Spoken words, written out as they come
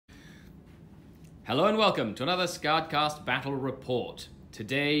Hello and welcome to another SkaredCast Battle Report.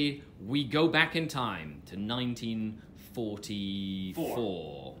 Today we go back in time to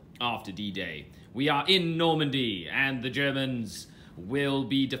 1944 after D-Day. We are in Normandy and the Germans will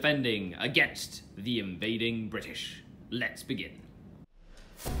be defending against the invading British. Let's begin.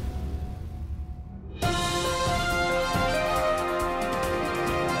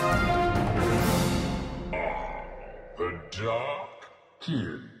 The Dark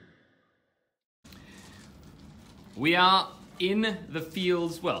King. We are in the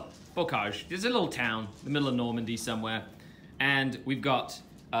fields, well, Bocage. There's a little town in the middle of Normandy somewhere. And we've got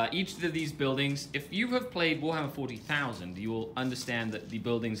each of these buildings. If you have played Warhammer 40,000, you will understand that the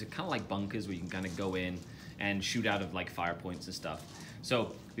buildings are kind of like bunkers where you can kind of go in and shoot out of like fire points and stuff.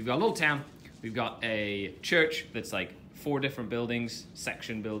 So we've got a little town. We've got a church that's like 4 different buildings,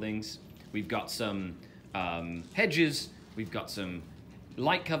 section buildings. We've got some hedges. We've got some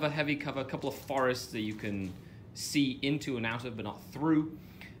light cover, heavy cover, a couple of forests that you can see into and out of, but not through.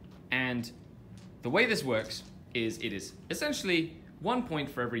 And the way this works is it is essentially 1 point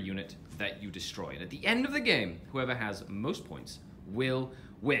for every unit that you destroy. And at the end of the game, whoever has most points will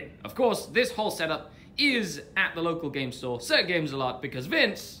win. Of course, this whole setup is at the local game store, Sir Games a Lot, because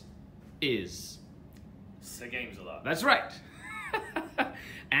Vince is Sir Games a Lot. That's right.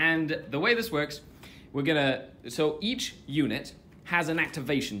 And the way this works, so each unit has an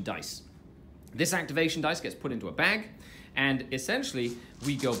activation dice. This activation dice gets put into a bag, and essentially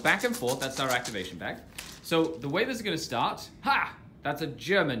we go back and forth. That's our activation bag. So the way this is going to start, that's a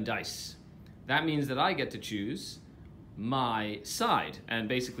German dice. That means that I get to choose my side, and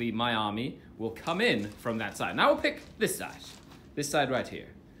basically my army will come in from that side. Now we'll pick this side right here.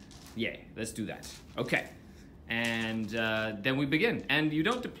 Yeah, let's do that. Okay. And then we begin. And you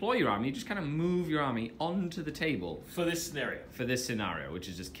don't deploy your army, you just kind of move your army onto the table. For this scenario. For this scenario, which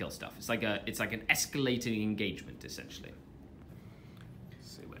is just kill stuff. It's like an escalating engagement, essentially.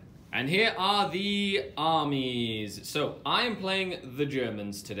 And here are the armies. So I am playing the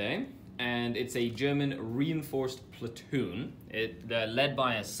Germans today, and it's a German reinforced platoon. They're led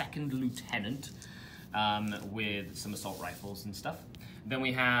by a second lieutenant with some assault rifles and stuff. Then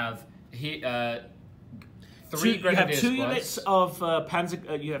we have here. You have two units of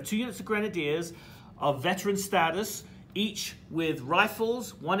you have 2 units of grenadiers of veteran status, each with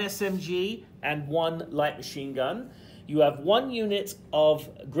rifles, 1 SMG, and 1 light machine gun. You have 1 unit of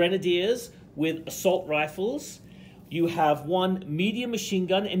grenadiers with assault rifles. You have 1 medium machine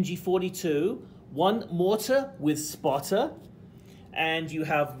gun, MG42, 1 mortar with spotter, and you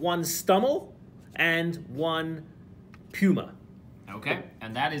have 1 Stummel and 1 Puma. Okay,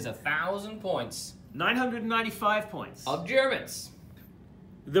 and that is 1,000 points. 995 points. Of Germans.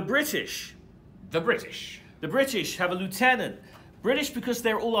 The British. The British. The British have a lieutenant. British, because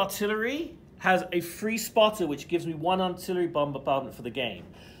they're all artillery, has a free spotter, which gives me 1 artillery bombardment for the game.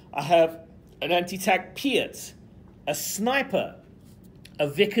 I have an anti-tank Piat, a sniper, a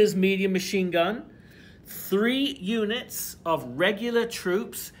Vickers medium machine gun, 3 units of regular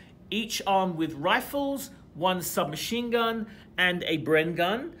troops, each armed with rifles, 1 submachine gun, and a Bren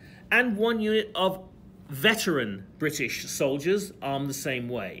gun, and 1 unit of veteran British soldiers armed the same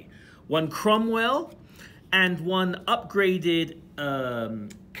way. 1 Cromwell and 1 upgraded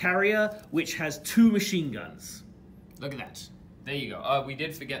carrier, which has 2 machine guns. Look at that. There you go. We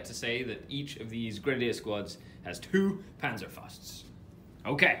did forget to say that each of these grenadier squads has 2 Panzerfausts.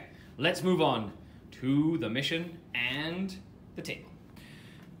 Okay, let's move on to the mission and the table.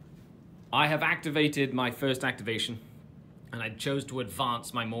 I have activated my first activation, and I chose to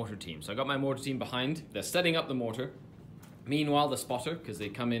advance my mortar team. So I got my mortar team behind. They're setting up the mortar. Meanwhile, the spotter, because they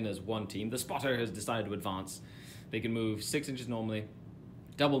come in as 1 team, the spotter has decided to advance. They can move 6 inches normally,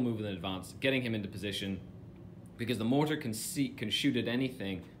 double move in advance, getting him into position, because the mortar can shoot at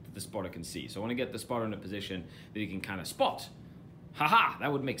anything that the spotter can see. So I want to get the spotter in a position that he can kind of spot. Haha,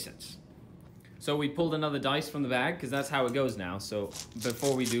 that would make sense. So we pulled another dice from the bag, because that's how it goes now. So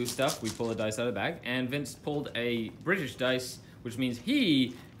before we do stuff, we pull a dice out of the bag. And Vince pulled a British dice, which means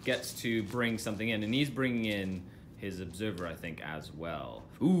he gets to bring something in. And he's bringing in his observer, I think, as well.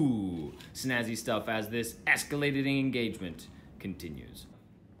 Ooh, snazzy stuff as this escalated engagement continues.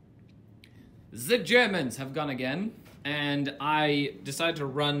 The Germans have gone again. And I decided to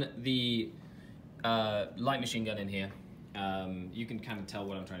run the light machine gun in here. You can kind of tell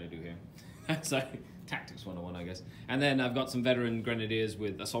what I'm trying to do here. Sorry, Tactics 101, I guess. And then I've got some veteran grenadiers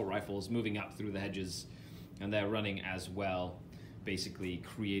with assault rifles moving up through the hedges, and they're running as well, basically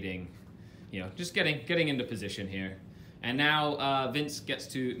creating, just getting into position here. And now Vince gets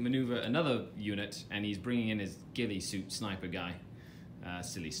to maneuver another unit, and he's bringing in his ghillie suit sniper guy.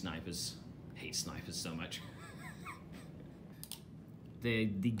 Silly snipers. hate snipers so much. The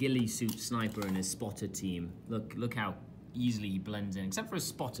ghillie suit sniper and his spotter team. Look how easily he blends in, except for his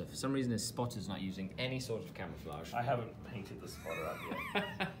spotter. For some reason, his spotter's not using any sort of camouflage. I haven't painted the spotter up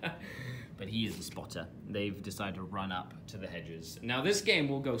yet. But he is the spotter. They've decided to run up to the hedges. Now this game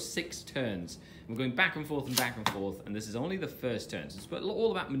will go 6 turns. We're going back and forth, and this is only the first turn. So it's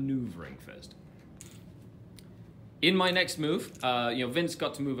all about maneuvering first. In my next move, Vince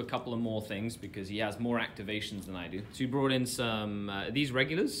got to move a couple of more things because he has more activations than I do. So he brought in some, these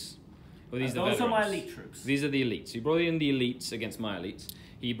regulars? Or these Those are my elite troops. These are the elites. He brought in the elites against my elites.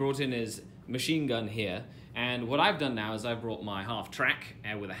 He brought in his machine gun here. And what I've done now is I've brought my half-track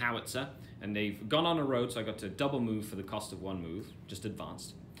with a howitzer. And they've gone on a road, so I got to double move for the cost of 1 move. Just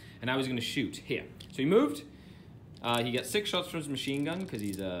advanced. And now he's going to shoot here. So he moved. He gets 6 shots from his machine gun because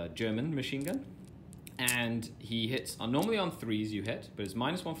he's a German machine gun. And he hits, normally on 3s you hit, but it's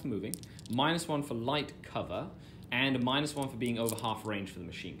 -1 for moving, -1 for light cover, and a -1 for being over half range for the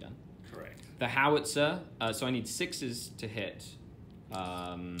machine gun. Correct. The howitzer, so I need 6s to hit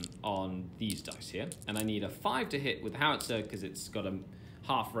on these dice here, and I need a 5 to hit with the howitzer because it's got a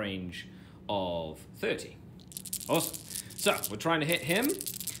half range of 30. Awesome. So, we're trying to hit him,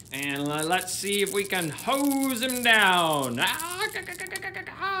 and let's see if we can hose him down.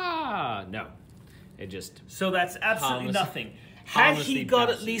 No. It just... So that's absolutely nothing. Had he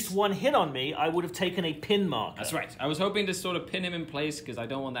got at least 1 hit on me, I would have taken a pin marker. That's right. I was hoping to sort of pin him in place because I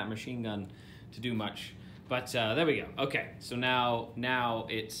don't want that machine gun to do much. But there we go. Okay, so now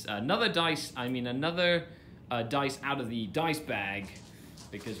it's another dice. I mean another dice out of the dice bag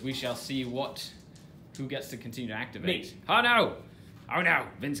because we shall see who gets to continue to activate. Me. Oh no! Oh no!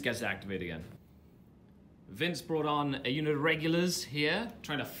 Vince gets to activate again. Vince brought on a unit of regulars here,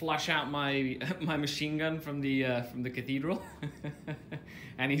 trying to flush out my machine gun from the cathedral,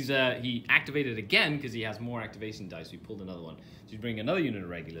 and he activated again because he has more activation dice. We pulled another one, so he's bringing another unit of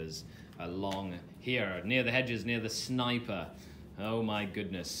regulars along here near the hedges, near the sniper. Oh my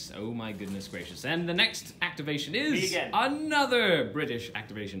goodness gracious! And the next activation is another British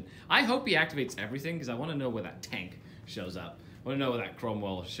activation. I hope he activates everything because I want to know where that tank shows up. I want to know where that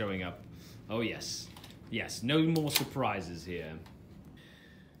Cromwell is showing up. Oh yes. Yes, no more surprises here.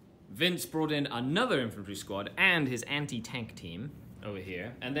 Vince brought in another infantry squad and his anti-tank team over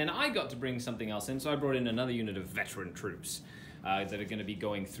here. And then I got to bring something else in, so I brought in another unit of veteran troops that are going to be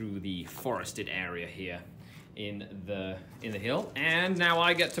going through the forested area here in the hill. And now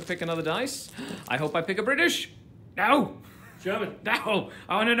I get to pick another dice. I hope I pick a British. No! German. No!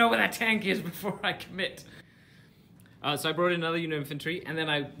 I want to know where that tank is before I commit. So I brought in another unit of infantry, and then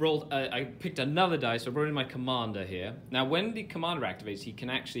I picked another dice, so I brought in my commander here. Now, when the commander activates, he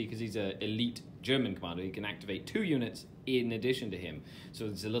can actually, because he's an elite German commander, he can activate 2 units in addition to him. So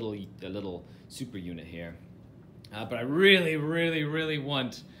it's a little super unit here. But I really, really, really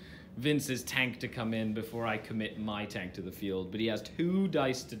want Vince's tank to come in before I commit my tank to the field. But he has 2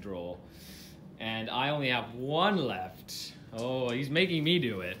 dice to draw, and I only have 1 left. Oh, he's making me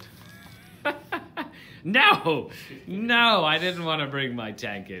do it. No, I didn't want to bring my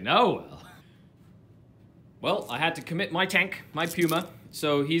tank in. Oh well. Well, I had to commit my tank, my Puma.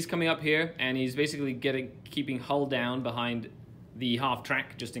 So he's coming up here, and he's basically keeping hull down behind the half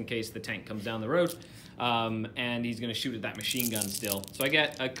track, just in case the tank comes down the road. And he's going to shoot at that machine gun still. So I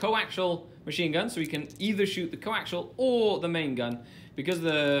get a coaxial machine gun, so he can either shoot the coaxial or the main gun. Because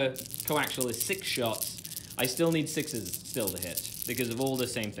the coaxial is 6 shots, I still need 6s still to hit because of all the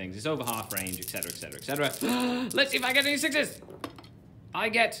same things. It's over half range, etc., etc., etc. Let's see if I get any 6s. I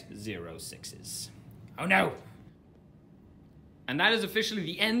get 0 6s. Oh no! And that is officially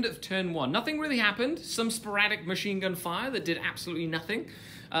the end of turn 1. Nothing really happened. Some sporadic machine gun fire that did absolutely nothing.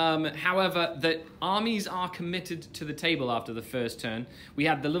 However, the armies are committed to the table after the first turn. We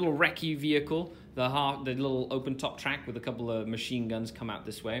had the little recce vehicle, the little open top track with a couple of machine guns come out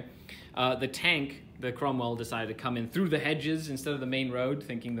this way. The tank, the Cromwell, decided to come in through the hedges instead of the main road,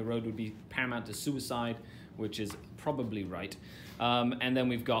 thinking the road would be paramount to suicide, which is probably right. And then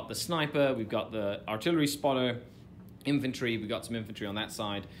we've got the sniper, we've got the artillery spotter, infantry, we've got some infantry on that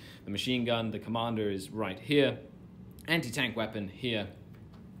side, the machine gun, the commander is right here, anti-tank weapon here,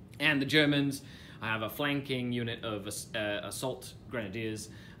 and the Germans, I have a flanking unit of assault grenadiers,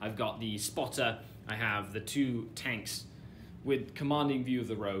 I've got the spotter, I have the 2 tanks with commanding view of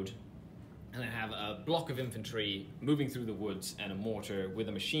the road, and I have a block of infantry moving through the woods and a mortar with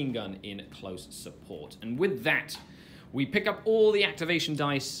a machine gun in close support. And with that, we pick up all the activation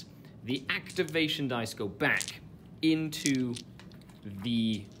dice. The activation dice go back into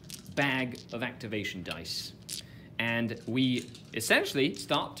the bag of activation dice. And we essentially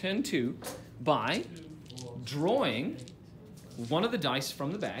start turn 2 by drawing one of the dice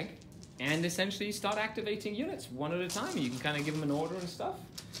from the bag and essentially start activating units one at a time. You can kind of give them an order and stuff.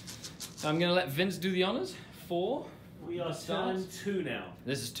 So I'm going to let Vince do the honors. 4. We are turn 2 now.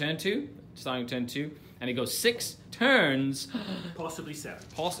 This is turn 2, starting turn 2. And it goes 6 turns. Possibly 7.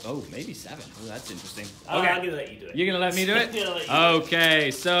 Oh, maybe 7. Oh, that's interesting. Okay. Okay. I'm going to let you do it. You're going to let me do it? Yeah, I'll let you do it.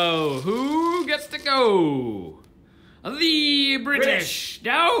 Okay, so who gets to go? The British.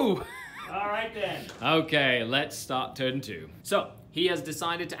 No. All right, then. Okay, let's start turn 2. So, he has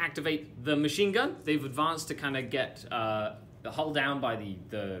decided to activate the machine gun. They've advanced to kind of get the hull down by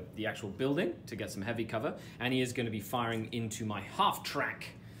the actual building to get some heavy cover. And he is going to be firing into my half track,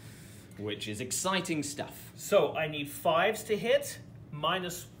 which is exciting stuff. So I need 5s to hit,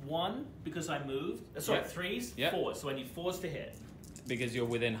 -1 because I moved. Sorry, Yep. 3s, Yep. 4s. So I need 4s to hit. Because you're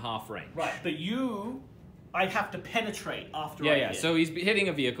within half range. Right, but I have to penetrate after I Yeah, yeah. hit. So he's hitting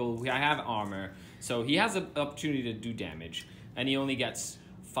a vehicle. I have armor. So he has an opportunity to do damage. And he only gets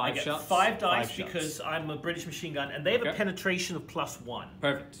 5 I get shots. 5 dice 5 shots. because I'm a British machine gun, and they have a Okay. penetration of +1.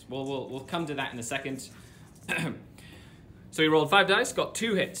 Perfect. Well, we'll come to that in a second. So he rolled 5 dice, got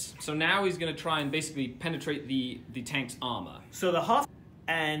 2 hits. So now he's going to try and basically penetrate the tank's armor. So the half,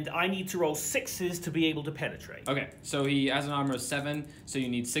 and I need to roll 6s to be able to penetrate. Okay, so he has an armor of 7, so you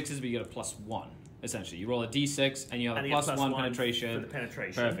need 6s, but you get a +1, essentially. You roll a d6, and you have And a you get +1 +1 penetration. for the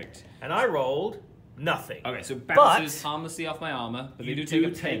penetration. Perfect. And I rolled nothing. Okay, so it bounces harmlessly off my armor, but they You do do take a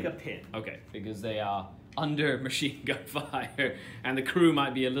pin. take a pin. Okay, because they are under machine gun fire, and the crew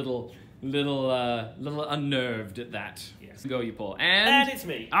might be a little unnerved at that. Yes. Go, you Paul. And it's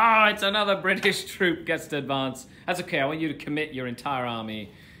me. Ah, it's another British troop gets to advance. That's okay. I want you to commit your entire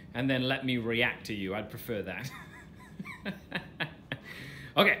army, and then let me react to you. I'd prefer that.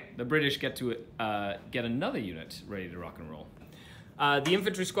 Okay, the British get to get another unit ready to rock and roll. The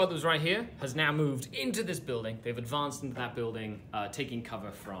infantry squad that was right here has now moved into this building. They've advanced into that building, taking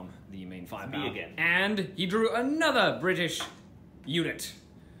cover from the main firepower. me again. And he drew another British unit.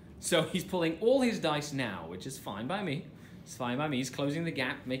 So he's pulling all his dice now, which is fine by me. It's fine by me. He's closing the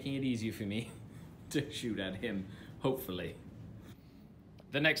gap, making it easier for me to shoot at him, hopefully.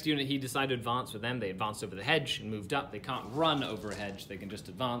 The next unit he decided to advance with them. They advanced over the hedge and moved up. They can't run over a hedge. They can just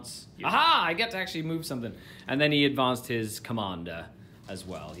advance. Yeah. Aha! I get to actually move something. And then he advanced his commander as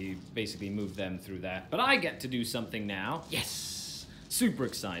well. He basically moved them through there. But I get to do something now. Yes! Super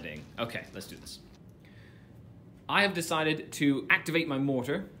exciting. Okay, let's do this. I have decided to activate my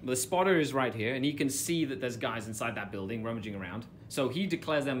mortar. The spotter is right here, and he can see that there's guys inside that building rummaging around. So he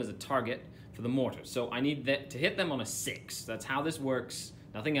declares them as a target for the mortar. So I need to hit them on a 6. That's how this works.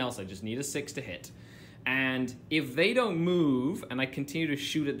 Nothing else. I just need a 6 to hit. And if they don't move, and I continue to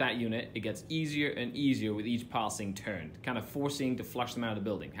shoot at that unit, it gets easier and easier with each passing turn, kind of forcing to flush them out of the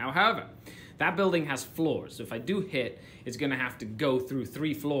building. However, that building has floors, so if I do hit, it's going to have to go through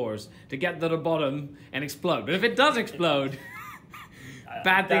 3 floors to get to the bottom and explode. But if it does explode,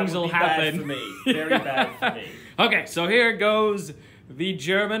 bad things will happen. Bad for me. Very bad for me. Okay, so here goes the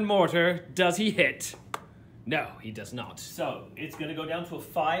German mortar. Does he hit? No, he does not. So it's going to go down to a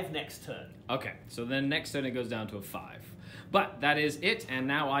 5 next turn. Okay, so then next turn it goes down to a 5. But that is it, and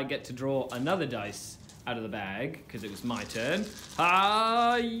now I get to draw another dice out of the bag, because it was my turn.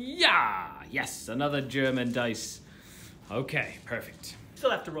 Yeah! Yes, another German dice. Okay, perfect.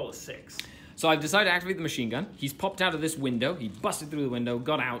 Still have to roll a 6. So I've decided to activate the machine gun. He's popped out of this window. He busted through the window,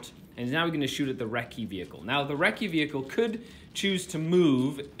 got out, and is now going to shoot at the recce vehicle. Now, the recce vehicle could choose to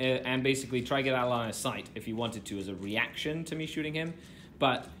move and basically try to get out of line of sight if he wanted to as a reaction to me shooting him.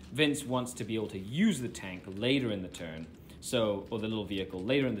 But Vince wants to be able to use the tank later in the turn, or the little vehicle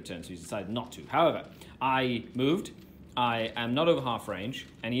later in the turn, so he's decided not to. However, I moved. I am not over half range,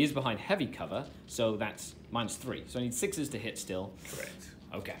 and he is behind heavy cover, so that's -3. So I need 6s to hit still. Correct.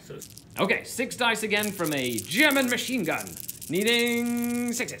 Okay. So Okay, 6 dice again from a German machine gun.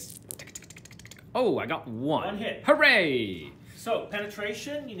 Needing 6s. Oh, I got 1. 1 hit. Hooray! So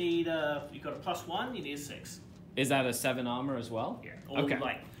penetration, you need you got a +1. You need a 6. Is that a 7 armor as well? Yeah. All Okay.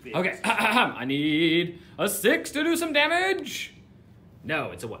 light. Okay. I need a 6 to do some damage.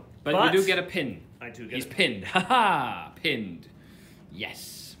 No, it's a 1. But you do get a pin. I do get He's a pin. pinned. Haha! Pinned.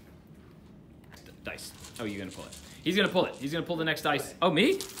 Yes. Dice. Oh, you're gonna pull it. He's gonna pull it. He's gonna pull the next dice. Oh,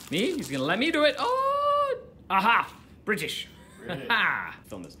 me? Me? He's gonna let me do it. Oh! Aha! British. Ha!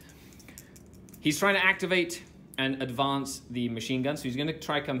 Film this. He's trying to activate and advance the machine gun, so he's gonna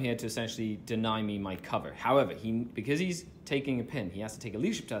try come here to essentially deny me my cover. However, because he's taking a pin, he has to take a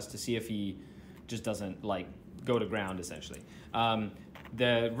leadership test to see if he just doesn't, like, go to ground, essentially.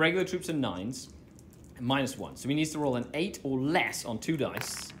 The regular troops are 9s, -1. So he needs to roll an 8 or less on 2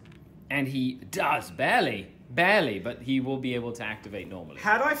 dice, And he does, barely, but he will be able to activate normally.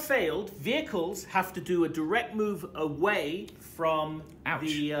 Had I failed, vehicles have to do a direct move away from Ouch.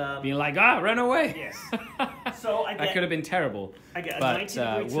 the... Being like, run away. Yes. So I get... That could have been terrible. I get a but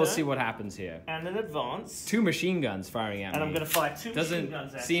 90-degree we'll turn see what happens here. and an advance. 2 machine guns firing at me. And I'm going to fire 2 machine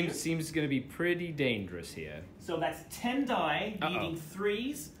guns at you. Seems going to be pretty dangerous here. So that's 10 die, needing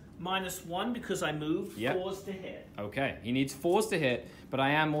 3s, -1 because I moved, 4s to hit. Okay, he needs 4s to hit, but I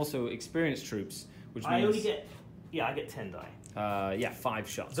am also experienced troops, which means... I only get... Yeah, I get 10 die. 5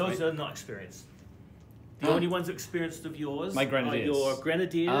 shots. Those right? are not experienced. The only ones experienced of yours My grenadiers. are your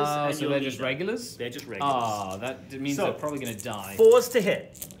grenadiers and so your they're leader. just regulars? They're just regulars. Oh, that means they're probably going to die. 4s to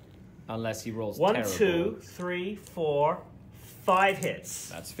hit. Unless he rolls 1, terrible. 2, 3, 4, 5 hits.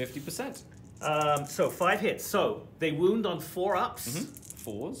 That's 50%. So 5 hits. So they wound on 4 ups.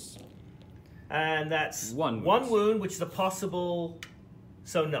 4s. And that's One wound, which is a possible...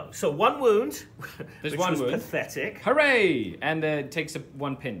 So no. So 1 wound, There's which 1 was wound. pathetic. Hooray! And it takes a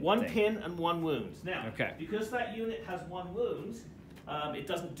 1 pin. 1 thing. pin and 1 wound. Now, Okay. because that unit has 1 wound, it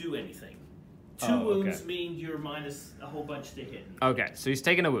doesn't do anything. 2 Oh, okay. wounds mean you're minus a whole bunch to hit. Okay, so he's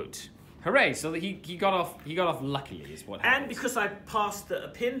taking a wound. Hooray! So he got off luckily is what happened. And because I passed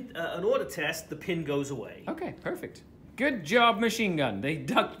an order test, the pin goes away. Okay, perfect. Good job, machine gun. They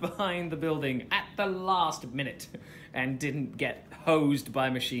ducked behind the building at the last minute and didn't get hosed by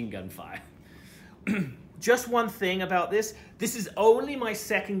machine gun fire. Just one thing about this. This is only my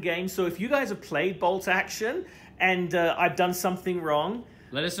 2nd game, so if you guys have played Bolt Action and I've done something wrong,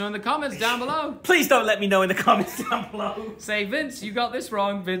 Let us know in the comments down below. please don't let me know in the comments down below. Say, Vince, you got this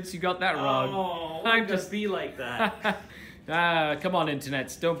wrong. Vince, you got that wrong. Oh, I'm I'm just be like that. Come on,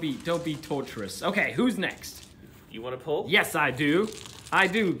 internets. Don't be torturous. Okay, who's next? You want to pull? Yes, I do. I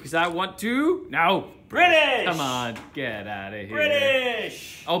do, because I want to... No. British! Come on, get out of here.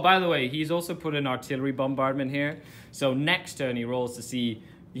 British! Oh, by the way, he's also put an artillery bombardment here. So next turn he rolls to see,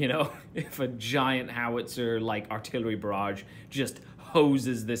 if a giant howitzer like artillery barrage just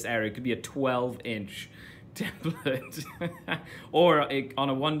hoses this area. It could be a 12-inch template. Or on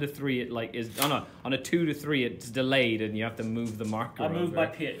a 1 to 3 it is on a 2 to 3 it's delayed and you have to move the marker I moved over. my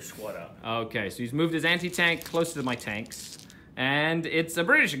pit squad up. Okay, so he's moved his anti-tank closer to my tanks. And it's a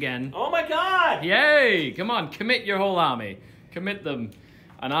British again. Oh my god! Yay! Come on, commit your whole army. Commit them.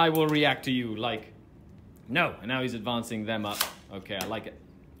 And I will react to you like... No, and now he's advancing them up. Okay, I like it.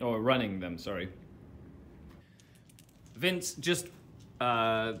 Or running them, sorry. Vince just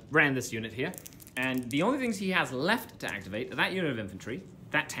ran this unit here. And the only things he has left to activate are that unit of infantry,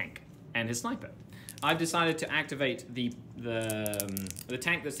 that tank, and his sniper. I've decided to activate the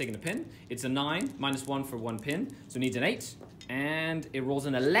tank that's taking a pin. It's a 9, -1 for 1 pin, so it needs an 8. And it rolls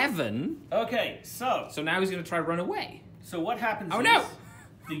an 11. Okay, so So now he's going to try to run away. So what happens Oh, is no!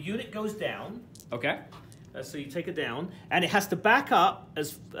 the unit goes down. Okay. So you take it down, and it has to back up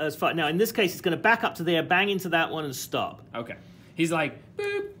as far. Now, in this case, it's going to back up to there, bang into that one, and stop. Okay. He's like,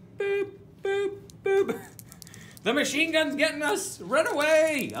 boop, boop, boop, boop. The machine gun's getting us! Run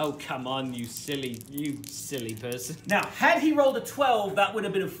away! Oh, come on, you silly person. Now, had he rolled a 12, that would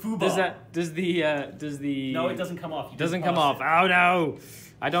have been a foobar. Does the... No, it doesn't come off. You Doesn't just come pass off. it. Oh, no.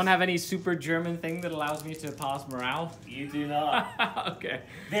 I don't have any super German thing that allows me to pass morale. You do not. Okay.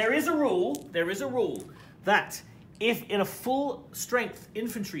 There is a rule that if in a full strength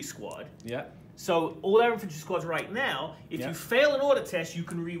infantry squad, Yeah. so all our infantry squads right now, if Yeah. you fail an order test, you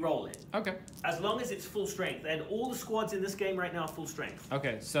can re-roll it. Okay. As long as it's full strength, and all the squads in this game right now are full strength,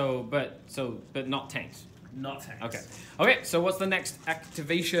 Okay. But not tanks. not tanks. Okay. Okay. So what's the next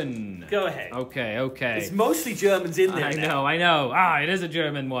activation? Go ahead. Okay. It's mostly Germans in there. I know. Ah, it is a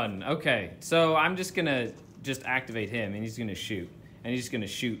German one. Okay. So I'm just gonna activate him, and he's gonna shoot, and he's just gonna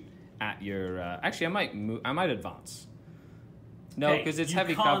shoot at your. Actually, I might advance. No, because it's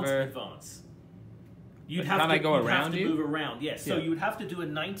heavy You can't cover. advance. You'd But have can to, I go you'd around have to you? move around, yes. So Yeah. you would have to do a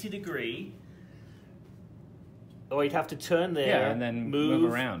 90-degree, or you'd have to turn there. Yeah, and then move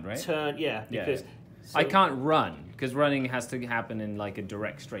around, right? Turn, yeah, Yeah. because I can't run because running has to happen in like a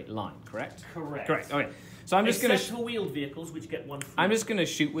direct straight line. Correct. Correct. Correct. Okay. So I'm just Except gonna. for wheeled vehicles, which get 1 free. I'm just gonna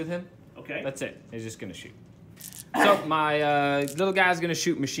shoot with him. Okay. That's it. He's just gonna shoot. So my little guy's gonna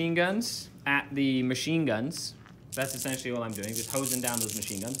shoot machine guns at the machine guns. That's essentially all I'm doing, just hosing down those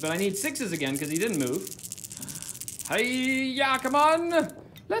machine guns. But I need 6s again because he didn't move. Hey, yeah, come on!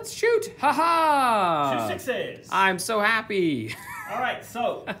 Let's shoot! Ha ha! 2 6s. I'm so happy. All right,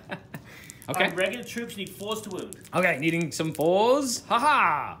 so Okay. regular troops need 4s to wound. Okay, needing some 4s. Ha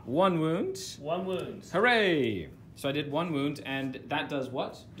ha! 1 wound. 1 wound. Hooray! So I did 1 wound, and that does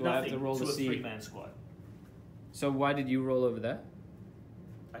what? Do I have to roll to to a see? 3-man squad. So why did you roll over there?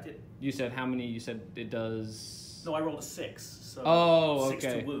 I did. You said how many? You said it does. No, I rolled a 6. So Oh, 6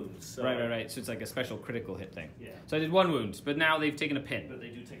 okay. to wounds. So Right. So it's like a special critical hit thing. Yeah. So I did 1 wound, but now they've taken a pin. But they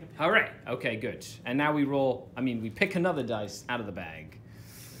do take a pin. All right. Okay, good. And now we roll. We pick another dice out of the bag.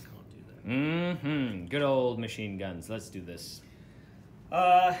 I can't do that. Good old machine guns. Let's do this.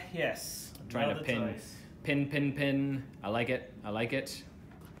 Yes. I'm trying Another to dice. pin. I like it.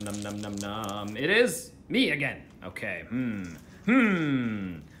 Num. It is me again. Okay. I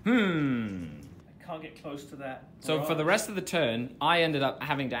can't get close to that. So for the rest of the turn, I ended up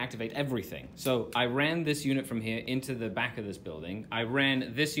having to activate everything. So I ran this unit from here into the back of this building. I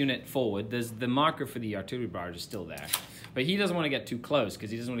ran this unit forward. There's the marker for the artillery barrage is still there. But he doesn't want to get too close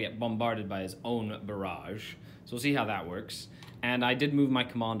because he doesn't want to get bombarded by his own barrage. So we'll see how that works. And I did move my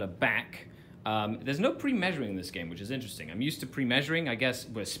commander back. There's no pre-measuring in this game, which is interesting. I'm used to pre-measuring. I guess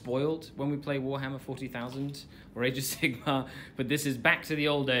we're spoiled when we play Warhammer 40,000 or Age of Sigmar, but this is back to the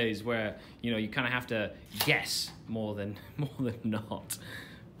old days where you kind of have to guess more than not.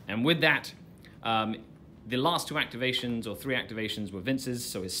 And with that, the last 2 activations or 3 activations were Vince's.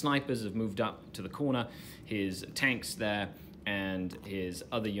 So his snipers have moved up to the corner, his tanks there, and his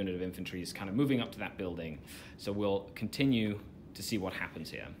other unit of infantry is kind of moving up to that building. So we'll continue to see what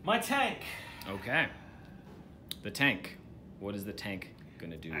happens here. My tank. Okay. The tank. What is the tank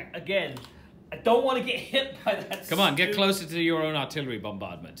gonna do? Again, I don't want to get hit by that. Come on, get closer to your own artillery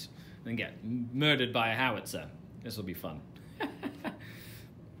bombardment and get murdered by a howitzer. This will be fun.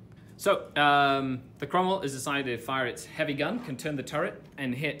 So, the Cromwell has decided to fire its heavy gun, can turn the turret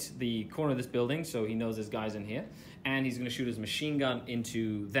and hit the corner of this building, so he knows there's guys in here. And he's going to shoot his machine gun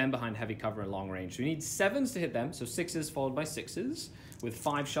into them behind heavy cover and long range. So he needs 7s to hit them, so 6s followed by 6s, with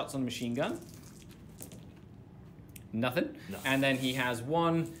 5 shots on the machine gun. Nothing. No. And then he has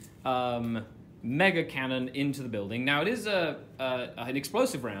 1 mega cannon into the building. Now it is an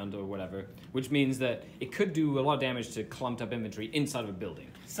explosive round or whatever, which means that it could do a lot of damage to clumped up infantry inside of a building.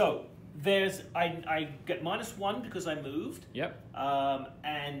 So I get -1 because I moved. Yep.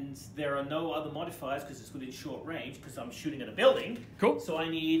 And there are no other modifiers because it's within short range because I'm shooting at a building. Cool. So I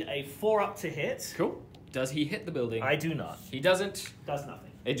need a 4 up to hit. Cool. Does he hit the building? I do not. He doesn't. Does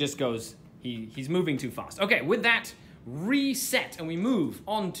nothing. It just goes. He's moving too fast. Okay. With that, reset and we move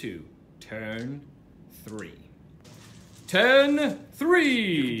on to turn 3. Turn 3.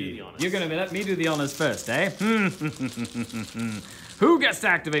 You can do the honors. You're gonna let me do the honors first, eh? Who gets to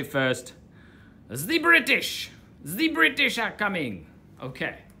activate first? The British. The British are coming.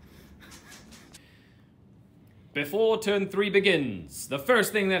 Okay. Before turn 3 begins, the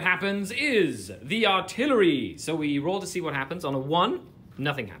first thing that happens is the artillery. So we roll to see what happens. On a 1,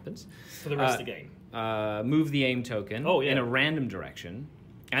 nothing happens. For the rest of the game. Move the aim token in a random direction,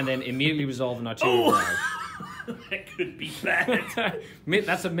 and then immediately resolve an artillery barrage. That could be bad.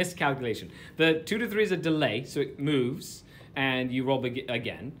 That's a miscalculation. The 2 to 3 is a delay, so it moves, and you roll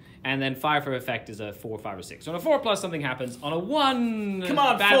again, and then fire for effect is a 4, 5, or 6. So on a 4 plus something happens. On a 1, come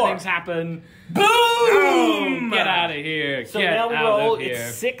on, bad 4. things happen. Boom! Oh, get out of here. So get now we out roll. of here.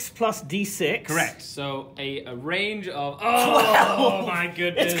 It's 6 plus D6. Correct. So a range of. Oh my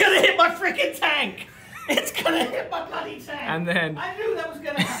goodness! It's gonna hit my freaking tank. It's gonna hit my bloody tank. And then I knew that was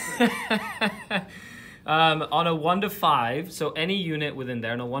gonna happen. On a 1 to 5, so any unit within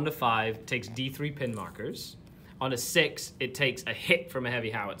there on a 1 to 5 takes D3 pin markers. On a 6, it takes a hit from a heavy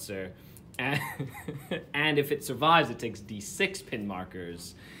howitzer. And if it survives, it takes D6 pin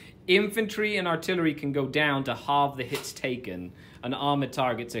markers. Infantry and artillery can go down to halve the hits taken, and armored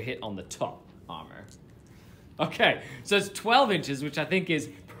targets are hit on the top armor. Okay, so it's 12 inches, which I think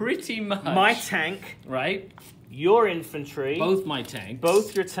is pretty much... My tank. Right? Your infantry. Both my tanks.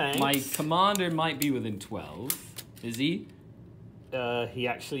 Both your tanks. My commander might be within 12. Is he? He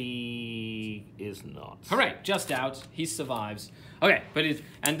actually is not. Hooray, just out. He survives. Okay, but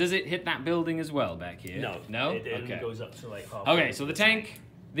and does it hit that building as well back here? No. No? It Okay. goes up to like half. Okay, so the tank,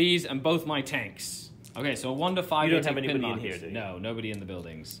 these, and both my tanks. Okay, so 1 to 5. You don't they have take pin anybody in markers. here, do you? No, nobody in the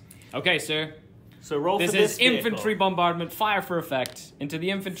buildings. Okay, sir. So roll This for this is vehicle. infantry bombardment, fire for effect. Into the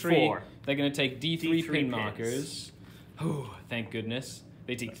infantry, 4. they're going to take D3 D3 pin pins. markers. Oh, thank goodness.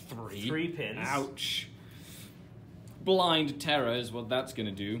 They take 3. 3 pins. Ouch. Blind terror is what that's going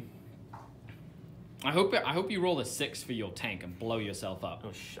to do. I hope you roll a 6 for your tank and blow yourself up.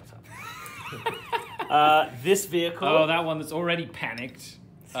 Oh, shut up. This vehicle. Oh, that one that's already panicked.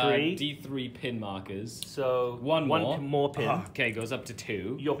 3. D3 pin markers. So One more pin. Oh, okay, goes up to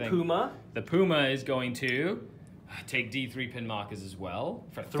 2. Your Puma. The Puma is going to take D3 pin markers as well.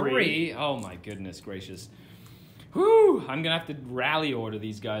 For 3. 3. Oh my goodness gracious. Whew, I'm going to have to rally order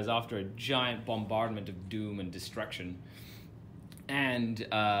these guys after a giant bombardment of doom and destruction.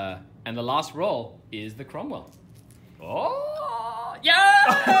 And the last roll is the Cromwell. Oh,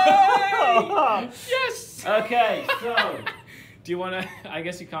 yeah! Yes! Okay, so... Do you want to... I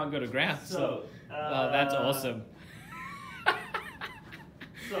guess you can't go to ground, so... that's awesome.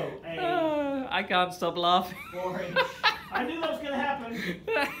 So, I can't stop laughing. 4-inch. I knew that was going to happen.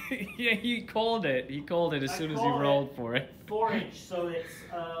 Yeah, he called it. He called it as soon as he rolled for it. 4-inch, so it's...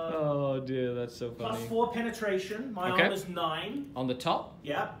 oh, dear, that's so funny. plus 4 penetration. My armor's 9. On the top?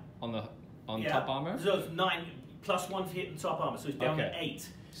 Yeah. On top armor? So it's 9 plus 1 for hitting top armor, so it's down to 8.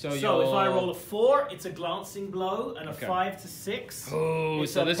 So if I roll a 4, it's a glancing blow, and a 5 to 6. Oh,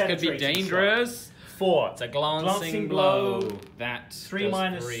 so this could be dangerous. Shot. 4. It's a glancing blow. That 3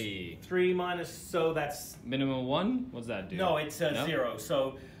 minus 3 minus, so that's minimum 1. What's that do? No, it's 0.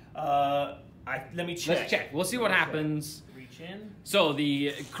 So let me check. Let's check. We'll see what happens. Reach in. So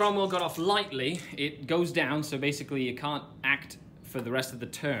the Cromwell got off lightly. It goes down, so basically it can't act for the rest of the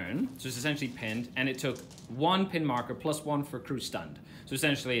turn. So it's essentially pinned, and it took 1 pin marker plus 1 for crew stunned. So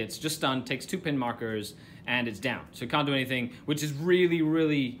essentially it's just stunned, takes 2 pin markers, and it's down. So it can't do anything, which is really,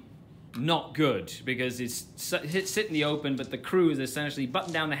 really not good, because it's sit in the open, but the crew is essentially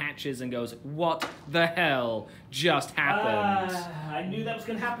button down the hatches and goes, what the hell just happened? I knew that was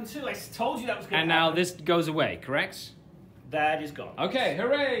going to happen too. I told you that was going to happen. And now this goes away, correct? That is gone. Okay,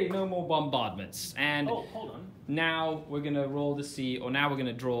 hooray! No more bombardments. And oh, hold on. now we're going to roll to see, or now we're going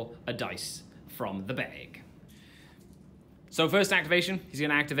to draw a dice from the bag. So first activation, he's going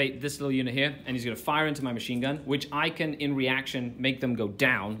to activate this little unit here, and he's going to fire into my machine gun, which I can, in reaction, make them go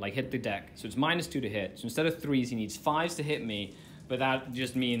down, like hit the deck. So it's -2 to hit. So instead of 3s, he needs 5s to hit me, but that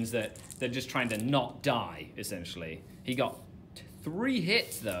just means that they're just trying to not die, essentially. He got 3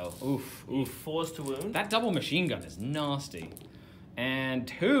 hits, though. Oof, oof. 4s to wound. That double machine gun is nasty. And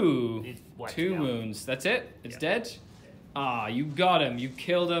 2 wounds. That's it? It's dead? Ah, you got him. You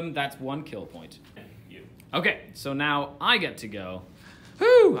killed him. That's 1 kill point. Okay, so now I get to go.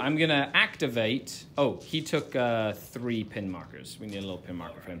 Whew! I'm gonna activate. Oh, he took 3 pin markers. We need a little pin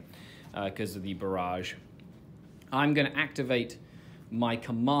marker for him because of the barrage. I'm gonna activate my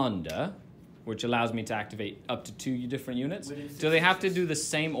commander, which allows me to activate up to 2 different units. Do they have to do the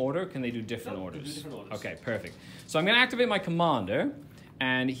same order? Can they do different orders? Do different orders. Okay, perfect. So I'm gonna activate my commander,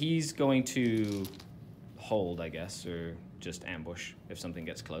 and he's going to hold, I guess, or just ambush if something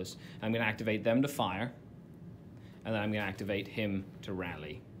gets close. I'm gonna activate them to fire. And then I'm going to activate him to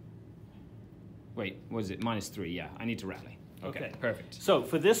rally. Wait, what is it? -3, yeah. I need to rally. Okay, perfect. So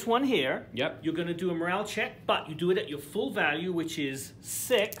for this one here, yep, you're going to do a morale check, but you do it at your full value, which is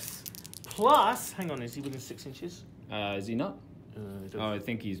 6 plus... Hang on, is he within 6 inches? Is he not? Oh, I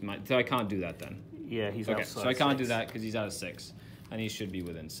think he's... So I can't do that then. Yeah, he's outside so I can't 6. do that because he's out of 6. And he should be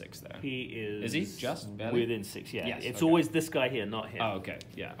within 6 there. He is... Is he? Just barely? Within 6, yeah. Yes, it's always this guy here, not him. Oh, okay.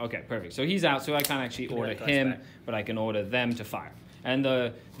 Yeah, okay, perfect. So he's out, so I can't actually order him, but I can order them to fire. And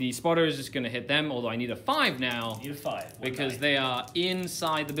the spotter is just going to hit them, although I need a 5 now. You need a 5. Because they are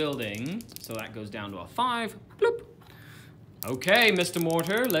inside the building. So that goes down to a 5. Bloop. Okay, Mr.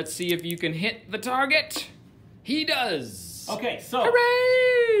 Mortar, let's see if you can hit the target. He does. Okay, so...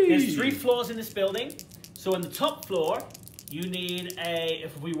 Hooray! There's 3 floors in this building. So on the top floor... You need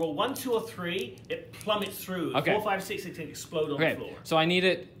if we roll 1, 2, or 3, it plummets through. Okay. 4, 5, 6, it can explode on the floor. So I need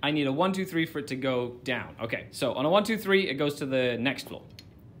a 1, 2, 3 for it to go down. Okay, so on a 1, 2, 3, it goes to the next floor.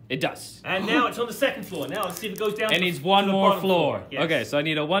 It does. And now it's on the second floor. Now let's see if it goes down. It needs 1 more floor. Yes. Okay, so I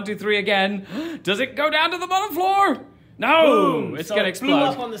need a 1, 2, 3 again. Does it go down to the bottom floor? No, boom. It's so gonna it explode.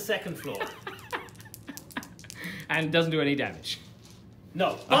 blew up on the second floor. And doesn't do any damage.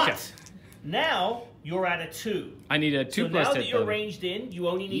 No, but now you're at a 2. I need a 2 so plus now hit. that you're ranged in, you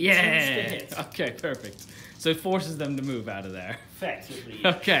only need 2s to hit. Okay, perfect. So it forces them to move out of there. Effectively.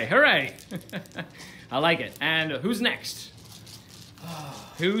 Okay, hooray. I like it. And who's next?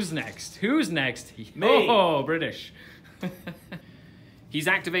 Who's next? Who's next? Me. Oh, British. He's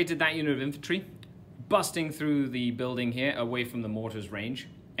activated that unit of infantry, busting through the building here, away from the mortar's range.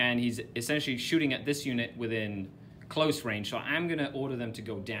 And he's essentially shooting at this unit within close range, so I'm going to order them to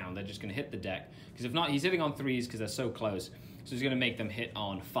go down. They're just going to hit the deck, because if not, he's hitting on 3s because they're so close, so he's going to make them hit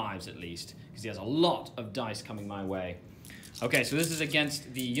on 5s at least, because he has a lot of dice coming my way. Okay, so this is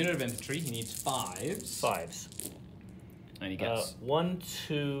against the unit of infantry. He needs 5s. 5s. And he gets 1,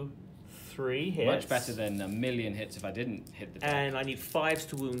 2, 3 hits. much better than a million hits if I didn't hit the deck. And I need 5s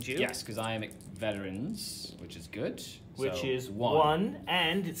to wound you. Yes, because I am veterans, which is good. Which so is 1,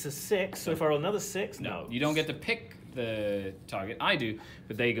 and it's a 6, so if I roll another 6, no. You don't get to pick the target. I do,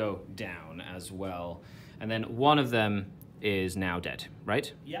 but they go down as well. And then one of them is now dead,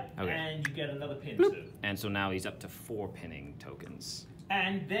 right? Yeah, Okay. and you get another pin Bloop. too. And so now he's up to 4 pinning tokens.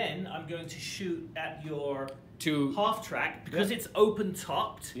 And then I'm going to shoot at your To half track because Yep. it's open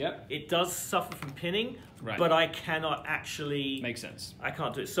topped. Yep. It does suffer from pinning, Right. but I cannot actually. Makes sense. I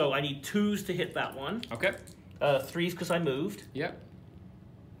can't do it. So I need 2s to hit that one. Okay. 3s because I moved. Yep.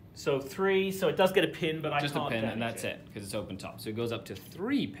 So 3. So it does get a pin, but I Just can't a pin, and damage that's it, because it's open top. So it goes up to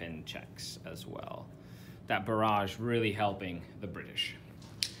 3 pin checks as well. That barrage really helping the British.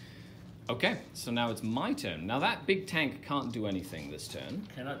 Okay, so now it's my turn. Now that big tank can't do anything this turn.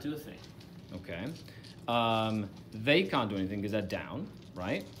 Cannot do a thing. Okay. They can't do anything because they're down,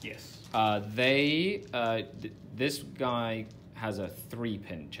 right? Yes. This guy has a 3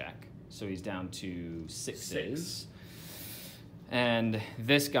 pin check, so he's down to 6s. 6. And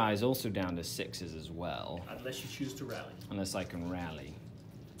this guy is also down to 6s as well, Unless you choose to rally. unless I can rally.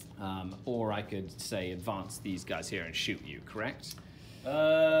 Or I could say advance these guys here and shoot you, correct?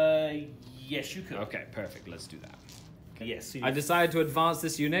 Yes, you could. Okay, perfect. Let's do that. Yes. So I decided to advance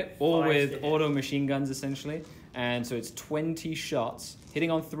this unit, all 5 with to hit. auto machine guns essentially. And so it's 20 shots, hitting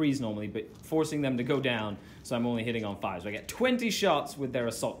on 3s normally, but forcing them to go down, so I'm only hitting on 5s. So I get 20 shots with their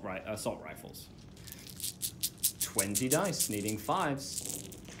assault rifles. 20 dice, needing 5s.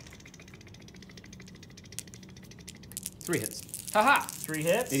 3 hits. Haha! 3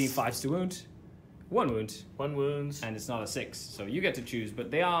 hits. Needing 5s to wound. 1 wound. 1 wounds. And it's not a 6, so you get to choose,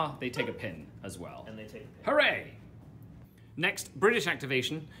 but they take a pin as well. And they take a pin. Hooray! Next, British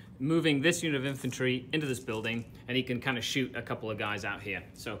activation, moving this unit of infantry into this building, and he can kind of shoot a couple of guys out here.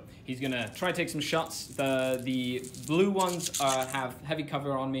 So he's gonna try to take some shots. The blue ones have heavy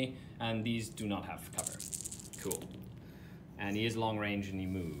cover on me, and these do not have cover. Cool. And he is long range, and he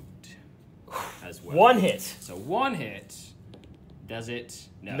moved as well. 1 hit. So 1 hit. Does it?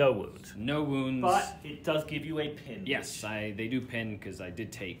 No. No wound. No wounds. But it does give you a pin. Yes, they do pin because I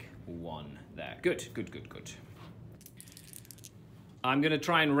did take 1 there. Good, good, good, good. I'm gonna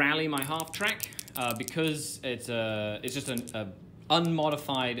try and rally my half track because it's just an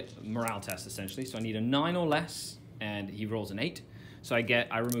unmodified morale test essentially. So I need a 9 or less, and he rolls an 8. So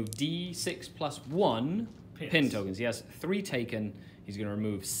I remove D6 plus 1 pin tokens. He has 3 taken. He's gonna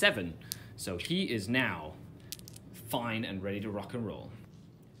remove 7. So he is now fine and ready to rock and roll.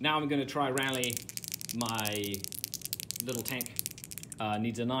 Now I'm gonna try rally my little tank.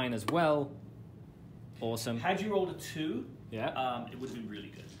 Needs a 9 as well. Awesome. Had you rolled a 2, Yeah. it would have been really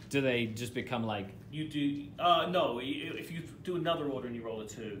good. Do they just become like... You do, no, if you do another order and you roll a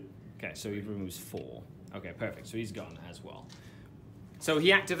 2. Okay, so he removes 4. Okay, perfect. So he's gone as well. So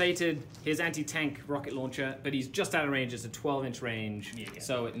he activated his anti-tank rocket launcher, but he's just out of range. It's a 12-inch range, Yeah.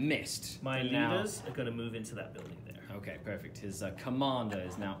 so it missed. My And now- leaders are going to move into that building there. Okay, perfect. His commander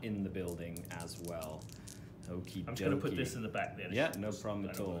is now in the building as well. Okie I'm just going to put this in the back there. Yeah, no problem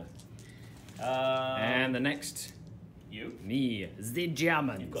at all. And And the next, you? me, the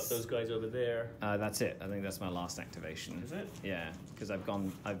Germans. You've got those guys over there. That's it. I think that's my last activation. Is it? Yeah, because I've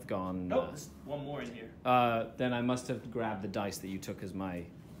gone. No, there's one more in here. Then I must have grabbed the dice that you took as my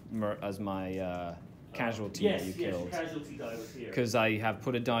casualty Yes, that you yes, killed. casualty die was here. Because I have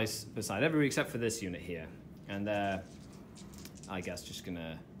put a dice beside every except for this unit here, and I guess just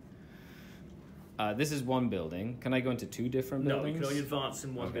gonna. This is 1 building. Can I go into 2 different No, buildings? you can only advance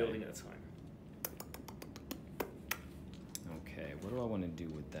in one Okay. building at a time. Okay, what do I want to do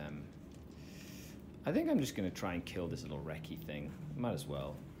with them? I think I'm just gonna try and kill this little wrecky thing. Might as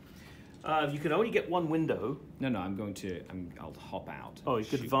well. You can only get 1 window. No, I'm going to. I'll hop out. Oh, you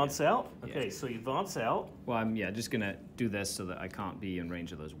could Shoot advance it. out? Yeah. Okay, so you advance out. Well, I'm just gonna do this so that I can't be in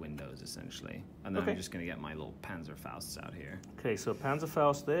range of those windows, essentially. And then Okay. I'm just gonna get my little Panzerfausts out here. Okay, so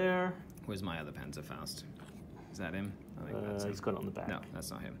Panzerfaust there. Where's my other Panzerfaust? Is that him? I think that's He's him. got it on the back. No, that's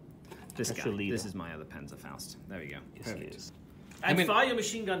not him. This That's guy. your leader. This is my other Panzerfaust. There we go. Yes, he Perfect. is. And mean- fire your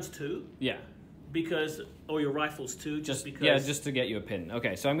machine guns too, Yeah. because, or your rifles too, just because. Yeah, just to get you a pin.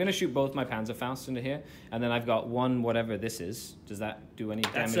 Okay, so I'm gonna shoot both my Panzerfausts into here, and then I've got 1 whatever this is. Does that do any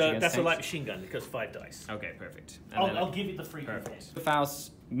damage against That's a tanks? light machine gun because 5 dice. Okay, perfect. And then I'll give you the free perfect. The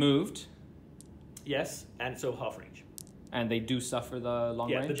Fausts moved, Yes, and so half range. and they do suffer the long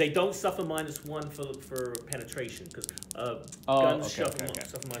Yeah, range. but they don't suffer -1 for penetration because Oh, guns okay, suffer okay.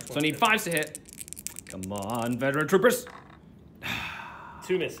 suffer -1. So I need 5s to hit. Come on, veteran troopers.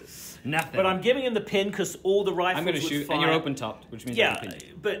 2 misses. Nothing. But I'm giving him the pin because all the rifles I'm going to would shoot, fire. and you're open topped, which means I Yeah, can pin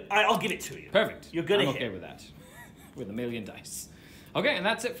you. but I'll give it to you. Perfect. You're gonna I'm hit. okay with that. With 1,000,000 dice. Okay, and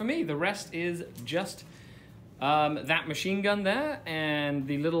that's it for me. The rest is just that machine gun there and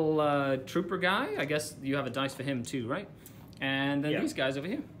the little trooper guy. I guess you have a dice for him too, right? And then Yeah. these guys over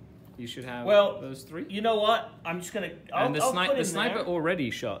here. You should have Well, those 3. You know what? I'm just gonna. And the I'll sniper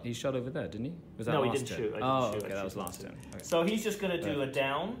already shot. He shot over there, didn't he? Was that No, he last didn't turn? shoot. I didn't Oh, shoot. okay, I that was shoot last turn. Okay. So he's just gonna do a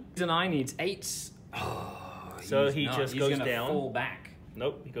down. And I needs 8s. Oh, So he's he not. just He's goes gonna down. fall back.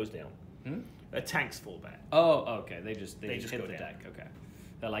 Nope, he goes down. Hmm? Tanks fall back. Oh, okay. They just just hit go the down. deck. Okay.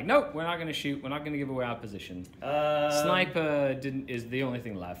 They're like, nope, we're not going to shoot. We're not going to give away our position. Uh, Sniper is the only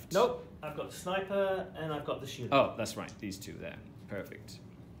thing left. Nope. I've got the sniper and I've got the shooter. Oh, that's right. These 2 there. Perfect.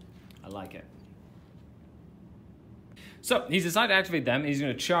 I like it. So he's decided to activate them. And he's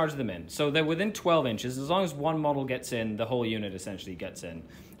going to charge them in. So they're within 12 inches. As long as one model gets in, the whole unit essentially gets in.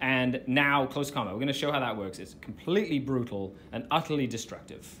 And now close combat. We're going to show how that works. It's completely brutal and utterly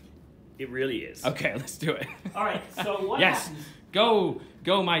destructive. It really is. Okay, let's do it. All right. So what Yes. happens?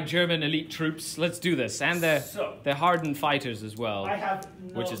 Go, my German elite troops. Let's do this. And they're hardened fighters as well, I have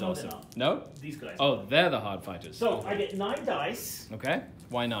no, which is no, awesome. they're not. No? These guys. Oh, they're the hard fighters. So I get 9 dice Okay.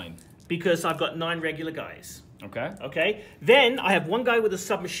 Why 9? because I've got 9 regular guys. Okay. Okay. Then I have 1 guy with a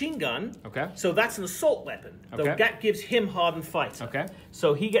submachine gun. Okay. So that's an assault weapon. So Okay. that gives him hardened fighter. Okay.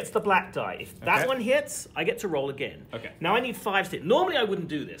 So he gets the black die. If that Okay. one hits, I get to roll again. Okay. Now I need 5 to hit. Normally I wouldn't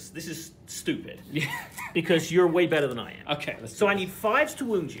do this. This is stupid. Yeah. Because you're way better than I am. Okay. Let's So do I it. need 5s to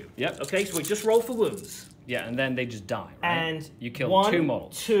wound you. Yep. Okay, so we just roll for wounds. Yeah, and then they just die, right? And you kill 1, 2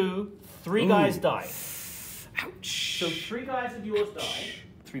 models. 2, 3 Ooh. guys die. Ouch. So 3 guys of yours die.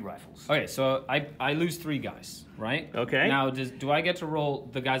 3 rifles. Okay, so I lose 3 guys, right? Okay. Now, do I get to roll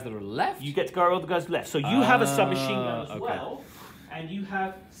the guys that are left? You get to go roll the guys left. So you have a submachine gun as okay. well. And you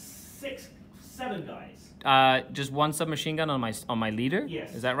have 7 guys. Just 1 submachine gun on my leader?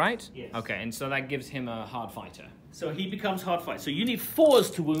 Yes. Is that right? Yes. Okay, and so that gives him a hard fighter. So he becomes hard fight. So you need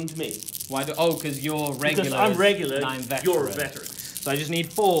 4s to wound me. Why do? Oh, because you're regular. Because I'm regular, and I'm veteran. you're a veteran. So I just need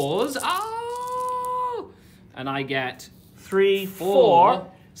 4s. Oh! And I get 3, 4.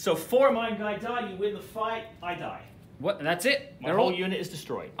 So 4 of my guy die, you win the fight, I die. what? That's it. My whole unit is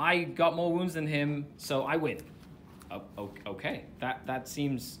destroyed. I got more wounds than him, so I win. Oh, okay, that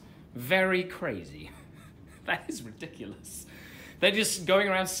seems very crazy. That is ridiculous. They're just going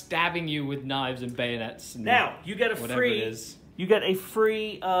around stabbing you with knives and bayonets. And Now, you get a whatever it free is. you get a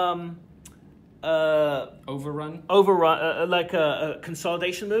free Overrun. overrun like a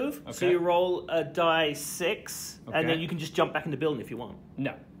consolidation move. So Okay. you roll a die 6 and Okay. then you can just jump back in the building if you want.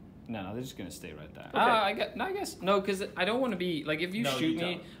 No, they're just gonna stay right there. Okay. I guess no, because I don't want to be like if you No, shoot you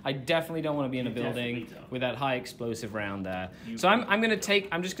me, don't. I definitely don't want to be in a You building definitely don't. with that high explosive round there. You So I'm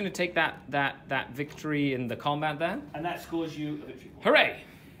just gonna take that victory in the combat there. And that scores you a victory point. Hooray!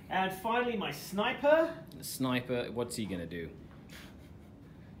 And finally my sniper. Sniper, what's he gonna do?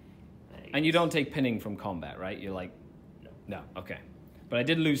 And you don't take pinning from combat, right? You're like, no, okay. But I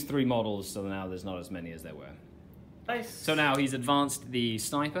did lose 3 models, so now there's not as many as there were. Nice. So now he's advanced the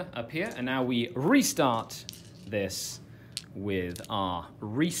sniper up here, and now we restart this with our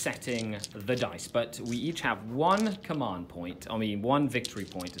resetting the dice. But we each have 1 command point, 1 victory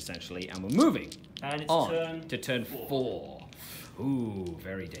point essentially, and we're moving And it's on to turn 4. Ooh,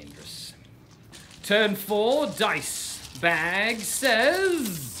 very dangerous. Turn 4, dice bag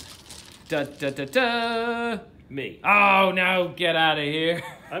says... Da da da da. Me. Oh, no, get out of here.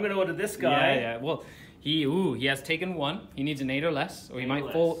 I'm gonna order this guy. Yeah. Well, he has taken 1. He needs an 8 or less, or he 8 might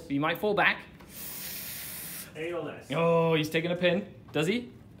or fall. less. He might fall back. 8 or less. Oh, he's taking a pin. Does he?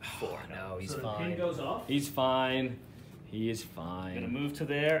 4. No, he's so the fine. pin goes off. He's fine. He is I'm gonna fine. move to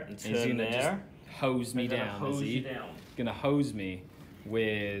there and He's turn gonna there. just hose me I'm gonna down. hose is he? you down. Gonna hose me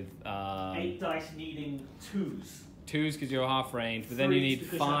with 8 dice needing 2s. 2s because you're half range, but then you 3s need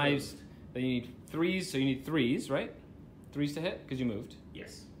because 5s. Then you need 3s, so you need 3s, right? 3s to hit because you moved.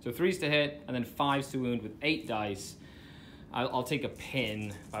 Yes. So 3s to hit, and then 5s to wound with 8 dice. I'll take a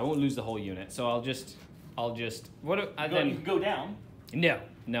pin. I won't lose the whole unit. So I'll just. What? You can go down. No.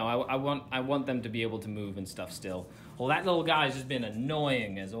 I want them to be able to move and stuff still. Well, that little guy's just been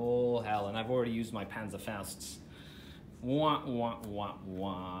annoying as all hell, and I've already used my Panzerfausts. Wah wah wah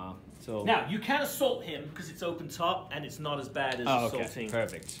wah. So Now you can assault him because it's open top and it's not as bad as assaulting.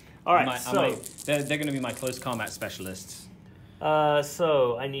 Perfect. All right, they're going to be my close combat specialists.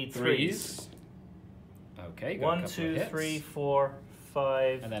 So I need 3s. 3s. Okay. Got a 1, couple of 2, hits. 3, 4,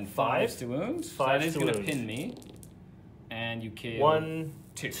 5. And then 5 5s to wound. So 5s that is to going to wound. pin me. And you kill 1,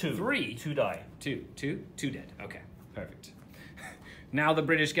 2. 2. 3. 2 die. 2 dead. Okay, perfect. Now the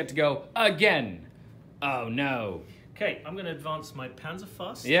British get to go again. Oh no. Okay, I'm going to advance my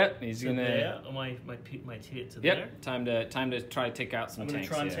Panzerfaust. Yep, he's to gonna. there, or my tier to there. Yep, time to try to take out some I'm going to tanks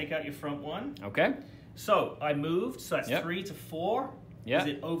try and here. take out your front one. Okay. So I moved, so that's Yep. 3 to 4. Yeah. Is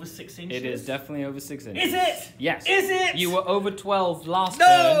it over 6 inches? It is definitely over 6 inches. Is it? Yes. Is it? You were over 12 last No,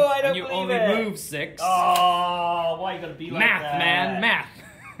 turn. I don't and you believe only it. moved 6. Oh, why you gotta be like math, that? man,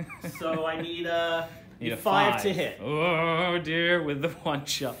 math. So I need Need a 5 to hit. Oh dear, with the one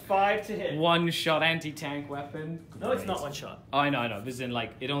shot. 5 to hit. One shot anti-tank weapon. No, it's Great. not one shot. Oh, I know. This is in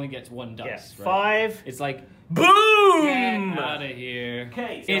like, it only gets 1 dice, Yes. right? 5. It's like, Boom! get out of here.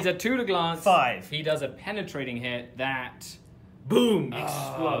 Okay, so It's a 2 to glance. 5. He does a penetrating hit that... Boom! Oh,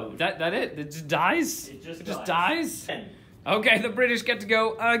 Explode. that it? It just dies? It just dies? 10. Okay, the British get to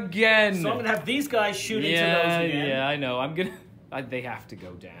go again. So I'm gonna have these guys shoot into those again. Yeah, I know. I'm gonna... they have to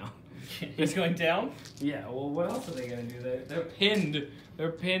go down. He's going down? Yeah, well, what else are they gonna do? They're pinned.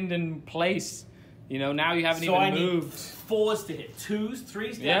 They're pinned in place. You know, now you haven't So I even need moved. 4s to hit. 2s,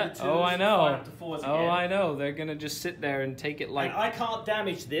 3s down Yeah, to 2s. oh, I know. 5 up to 4s again. Oh, I know. They're gonna just sit there and take it like... And I can't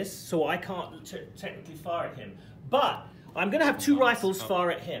damage this, so I can't technically fire at him. But I'm going to have 2 rifles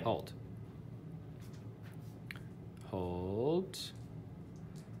fire at him. Hold. Hold.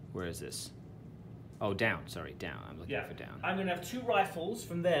 Where is this? Oh, down. Sorry, down. I'm looking for down. I'm going to have 2 rifles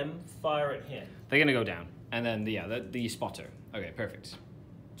from them fire at him. They're gonna go down, and then the spotter. Okay, perfect.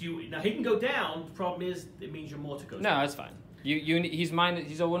 Now he can go down. The problem is it means your mortar goes down. No, that's fine.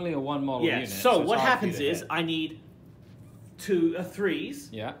 He's only a 1 model Yeah. unit. So it's what hard for you happens to is hit. I need 2 3s.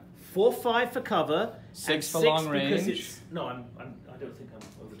 Yeah. 4, 5 for cover. 6 and for 6 long because range. It's, no, I don't think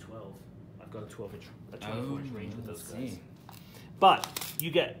I'm over 12. I've got a 12-inch, a 24-inch range with those guys. But you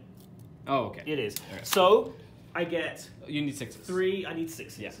get. Oh, okay. It is. Okay. So I get You need 6s. 3. I need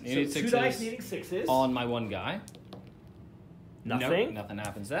 6s. Yeah, so you need 2 6s dice needing 6s. on my 1 guy. Nothing. Nope, nothing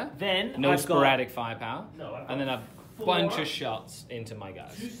happens there. Then No I've sporadic firepower. No, I've got and then a 4. bunch of shots into my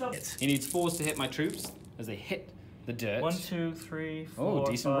guys. 2 subs. He needs 4s to hit my troops as they hit the dirt. 1, 2, 3, 4,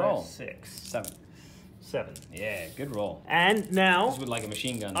 decent 5, roll. 6, 7. 7. Yeah, good roll. And now This with like a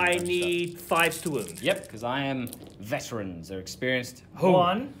machine gun. and a I bunch of need 5s to wound. stuff. Yep, because I am veterans. They're experienced.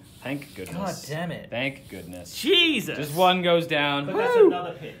 1. Thank goodness. God damn it. Thank goodness. Jesus. Just 1 goes down. But that's Woo!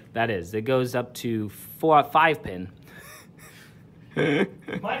 another pin. That is. It goes up to 5 pin. My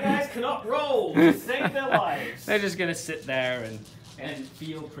guys cannot roll to save their lives. They're just gonna sit there and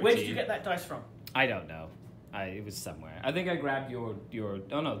feel pretty. Where did you get that dice from? I don't know. It was somewhere. I think I grabbed your.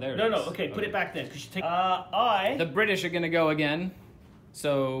 Oh no, there it No, is. no. Okay, put it back then. Because you take. The British are gonna go again,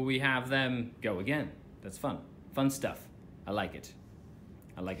 so we have them go again. That's fun. Fun stuff. I like it.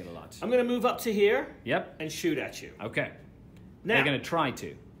 I like it a lot. I'm gonna move up to here Yep. and shoot at you. Okay. Now They're gonna try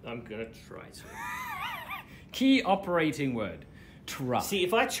to. I'm gonna try to. Key operating word. Try. See,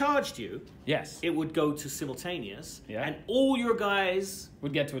 if I charged you, Yes. it would go to simultaneous, Yeah. and all your guys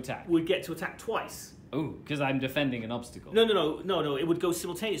Would get to attack. would get to attack twice. Ooh, because I'm defending an obstacle. No. It would go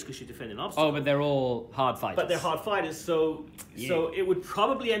simultaneous because you defend an obstacle. Oh, but they're all hard fighters. But they're hard fighters, so it would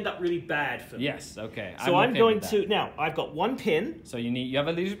probably end up really bad for me. Yes. Okay. So I'm okay going with that. to now. I've got 1 pin, So you have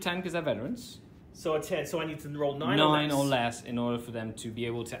a leadership 10 because they're veterans. so a 10. So I need to roll 9 or less in order for them to be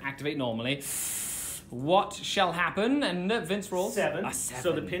able to activate normally. What shall happen? And Vince rolls 7. A 7.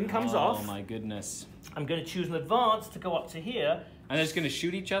 So the pin comes off. Oh my goodness! I'm going to choose an advance to go up to here, And they're just going to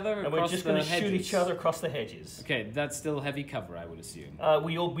shoot each other and across we're just the going to shoot hedges? each other across the hedges. Okay, that's still heavy cover, I would assume.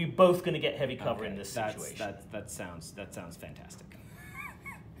 We both going to get heavy cover Okay, in this that's- situation. That sounds fantastic.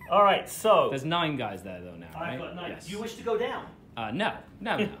 All right, so There's 9 guys there though now, right? I've got 9. Yes. Do you wish to go down? No.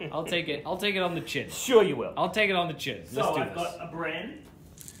 I'll take it. I'll take it on the chin. Sure, you will. I'll take it on the chin. So Let's do I've this. got a Bren.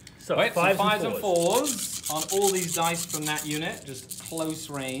 So Wait, so 5s 5s and and 4s. 4s on all these dice from that unit, just close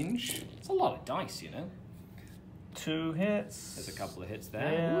range. It's a lot of dice, you know. 2 hits. There's a couple of hits there.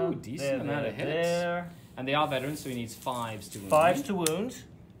 There, Ooh, decent amount of hits. There. And they are veterans, so he needs 5s to wound. 5s to wound.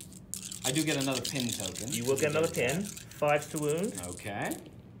 I do get another pin token. You will get another pin. 5s to wound. Okay.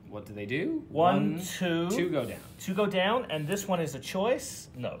 What do they do? 1, 2. 2 go down. 2 go down, and this one is a choice.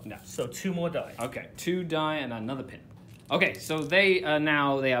 No. So 2 more die. Okay, 2 die and another pin. Okay, so they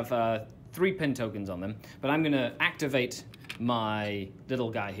now they have 3 pin tokens on them, but I'm gonna activate my little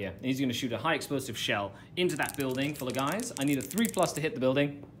guy here. And he's gonna shoot a high explosive shell into that building full of guys. I need a 3+ to hit the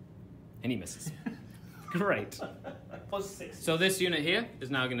building, and he misses. Great. Was 6. So this unit here is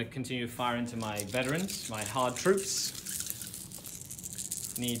now gonna continue to fire into my veterans, my hard troops.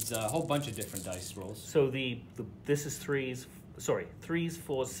 Needs a whole bunch of different dice rolls. So this is 3s. Sorry, 3s,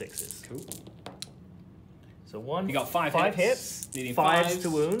 4s, 6s. Cool. So 1. You got 5 hits. Needing 5s to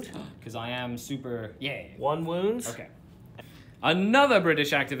wound. Because I am super. Yeah. 1 wound. Okay. Another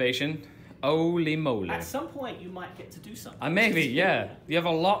British activation. Holy moly. At some point, you might get to do something. Maybe, yeah. You have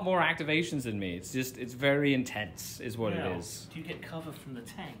a lot more activations than me. It's very intense, is what Now, it is. Do you get cover from the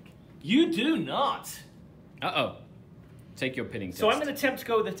tank? You do not. Uh-oh. Take your pinning test. So I'm going to attempt to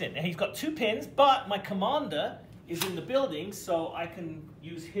go with it in. And he's got 2 pins, but my commander is in the building, so I can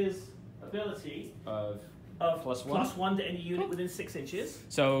use his ability of plus one to any unit within 6 inches.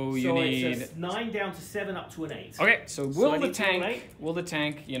 So you need it's 9 down to 7 up to an 8. Okay, so will the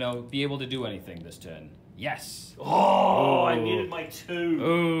tank, you know, be able to do anything this turn? Yes. Oh, I needed my 2.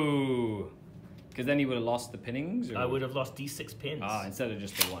 Ooh. Because then he would have lost the pinnings? Or? I would have lost D6 pins. Ah, instead of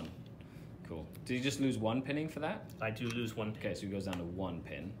just the 1. Cool. Did you just lose 1 pinning for that? I do lose 1 pin. Okay, so he goes down to 1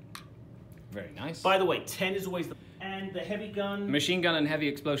 pin. Very nice. By the way, 10 is always the... And the heavy gun... Machine gun and heavy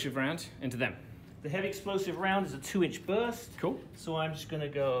explosive round into them. The heavy explosive round is a 2-inch burst. Cool. So I'm just going to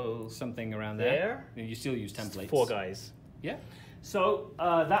go... Something around there. You still use templates. 4 guys. Yeah. So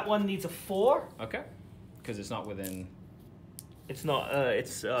that one needs a 4. Okay. Because it's not within... It's not...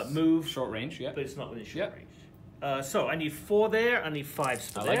 it's move. Short range, yeah. But it's not within short range. So I need 4 there. I need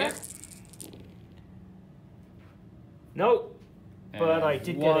 5s for there. I like it. No. But I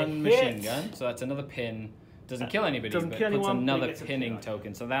did get a hit. Machine gun. So that's another pin. Doesn't kill anybody, doesn't but kill puts anyone, another but it pinning gets a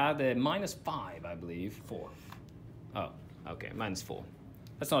token. So that they're -5, I believe. 4. Oh, okay, -4.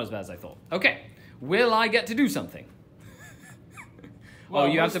 That's not as bad as I thought. Okay, will I get to do something? Well, oh,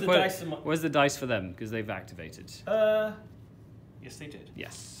 you have to put. Dice Where's the dice for them? Because they've activated. Yes, they did.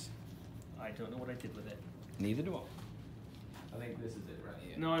 Yes. I don't know what I did with it. Neither do I. I think this is it right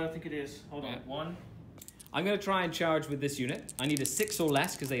here. No, I don't think it is. Hold on. 1. I'm going to try and charge with this unit. I need a 6 or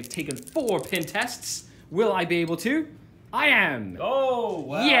less because they've taken 4 pin tests. Will I be able to? I am. Oh,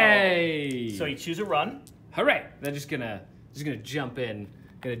 wow. Yay! So you choose a run. Hooray! They're just gonna jump in.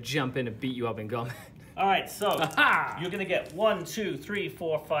 Gonna jump in and beat you up in combat. All right, so you're gonna get 1, 2, 3,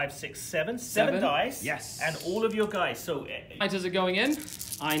 4, 5, 6, 7. 7 dice. Yes. And all of your guys. So fighters are going in.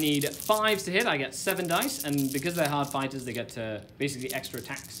 I need 5s to hit. I get 7 dice, and because they're hard fighters, they get to basically extra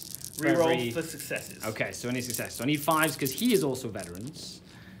attacks. Reroll for successes. Okay, so any success. So I need 5s because he is also veterans.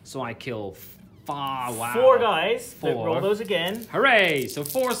 So I kill 4 guys. 4. Roll those again. Hooray! So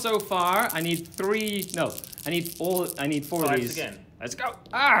 4 so far. I need 3. No, I need 4 of these. Again. Let's go.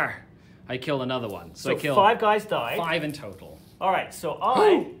 Arr! I killed another one. So I killed 5 guys died. 5 in total. All right, so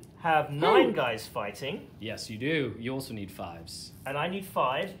I have 9 guys fighting. Yes, you do. You also need 5s. And I need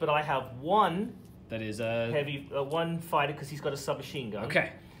 5s, but I have 1 that is a heavy, 1 fighter because he's got a submachine gun.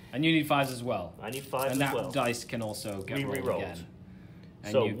 Okay, and you need 5s as well. I need 5s as well. well. And that dice can also get rolled again.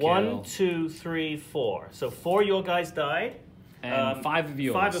 And so 1, 2, 3, 4. So 4 of your guys died. And 5 of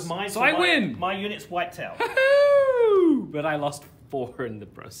yours. 5 of mine. So I win! My unit's wiped out. But I lost 4 in the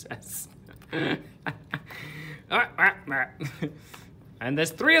process. And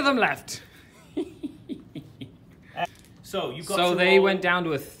there's 3 of them left. So you got. So they went down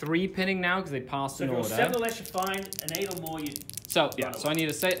to a 3 pinning now because they passed an order. 7 or less you're fine, an 8 or more you. So yeah, so I need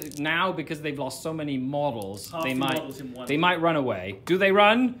to say now because they've lost so many models, Half they the might models in one run away. Do they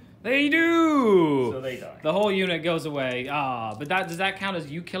run? They do. So they die. The whole unit goes away. But does that count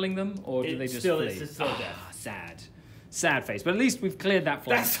as you killing them, or do they just flee? It's still death. Sad face. But at least we've cleared that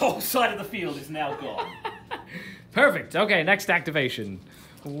flank. That whole side of the field is now gone. Perfect. Okay, next activation.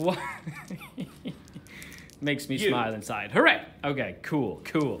 What? Makes me smile inside. Hooray! Okay, cool.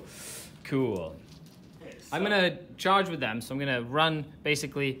 I'm gonna charge with them, so I'm gonna run,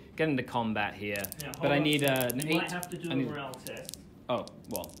 basically get into combat here. Yeah, but I need an 8. You might have to do a morale test. Oh,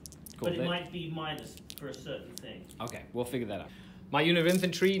 well, cool. But it might be minus for a certain thing. Okay, we'll figure that out. My unit of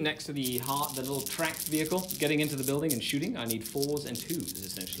infantry next to the little tracked vehicle, getting into the building and shooting. I need 4s and 2s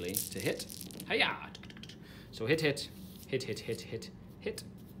essentially to hit. Hiya! So hit.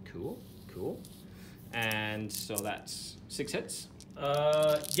 Cool. And so that's 6 hits.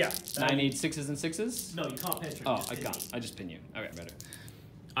 Yeah. And I need 6s and 6s? No, you can't penetrate. Oh, I can't. I just pin you. Okay, better.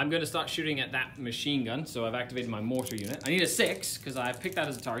 I'm going to start shooting at that machine gun, so I've activated my mortar unit. I need a 6, because I've picked that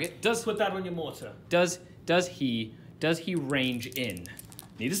as a target. Put that on your mortar. Does he range in?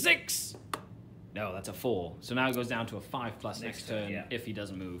 Need a 6! No, that's a 4. So now it goes down to a 5+ next turn if he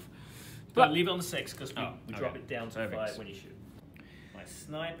doesn't move. But leave it on the 6, because we drop it down to Perfect. 5 when you shoot. My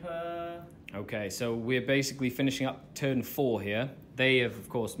sniper... Okay, so we're basically finishing up turn 4 here. They have, of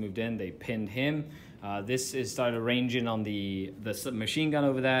course, moved in. They pinned him. This is started ranging on the machine gun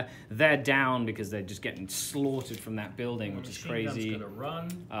over there. They're down because they're just getting slaughtered from that building, which is crazy. The machine gun's gonna run.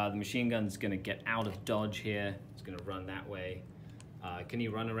 The machine gun's gonna get out of dodge here. It's gonna run that way. Can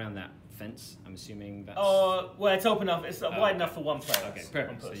you run around that fence? I'm assuming that's... Oh, well, it's open enough. It's wide enough for one player. Okay,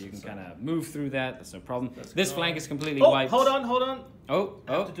 perfect. So you can kind of move through that. That's no problem. That's this flank is completely wiped. wiped. Hold on. I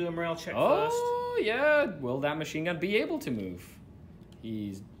have to do a morale check first. Oh, yeah. Will that machine gun be able to move?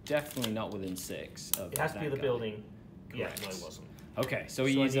 He's definitely not within 6 of It has to be the guy. building. Correct. Yeah, no, it wasn't. Okay, so I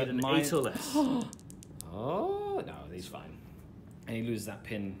he's need at an minus... 8 or less. Oh, But no, he's fine. And he loses that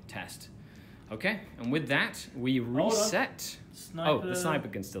pin test. Okay, and with that, we reset. Sniper, the sniper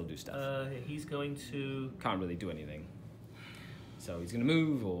can still do stuff. He's going to... Can't really do anything. So he's going to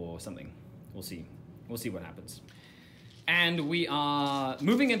move or something. We'll see. We'll see what happens. And we are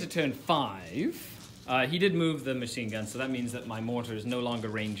moving into turn 5. He did move the machine gun, so that means that my mortar is no longer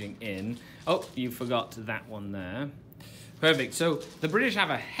ranging in. Oh, you forgot that one there. Perfect. So the British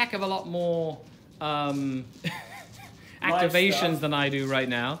have a heck of a lot more activations than I do right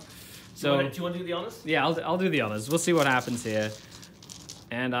now. So do you want to do the honors? Yeah, I'll do the honors. We'll see what happens here.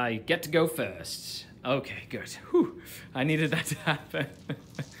 And I get to go first. Okay, good. Whew. I needed that to happen.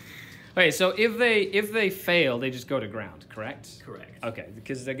 Okay, so if they fail, they just go to ground, correct? Correct. Okay,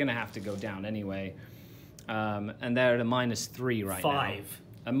 because they're gonna have to go down anyway. And they're at a -3 right now. 5.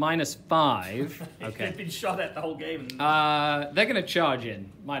 A -5. Okay. They've been shot at the whole game. They're gonna charge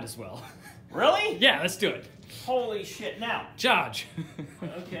in. Might as well. Really? Yeah, let's do it. Holy shit! Now. Charge.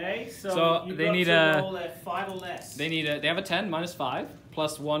 Okay, so they got need to roll at 5 or less. They have a 10 -5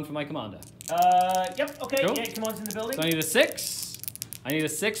 +1 for my commander. Yep. Okay. Cool. Yeah, commander's in the building. So I need a 6. I need a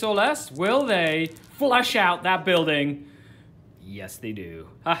 6 or less. Will they flush out that building? Yes, they do.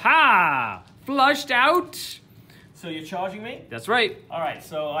 Ha-ha! Flushed out. So you're charging me? That's right. All right.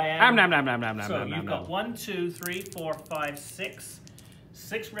 So I am. So you've got Nom. 1, 2, 3, 4, 5, 6.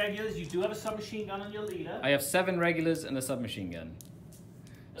 6 regulars. You do have a submachine gun on your leader. I have 7 regulars and a submachine gun.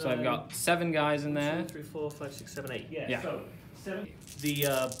 So I've got 7 guys in there. 2, 3, 4, 5, 6, 7, 8. Yeah. So 7. The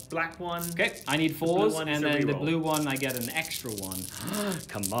black one. Okay, I need 4s, one and is a then the reroll. blue one, I get an extra 1.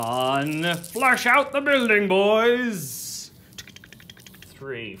 Come on, flush out the building, boys.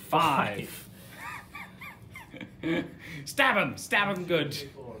 3, 5. Stab him good. 3,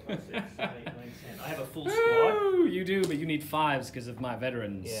 4, 5, 6, 7, 8, 9, 10. I have a full squad. Woo, you do, but you need 5s because of my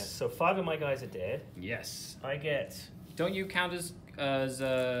veterans. Yeah. So 5 of my guys are dead. Yes. I get. Don't you count as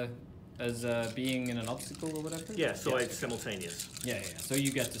being in an obstacle or whatever? Yeah. So yes. it's simultaneous. Yeah. So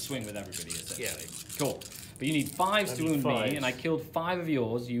you get to swing with everybody, essentially. Yeah. Cool. But you need 5s to need wound 5s. me, and I killed 5 of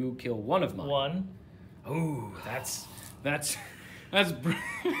yours. You kill 1 of mine. 1. Ooh, that's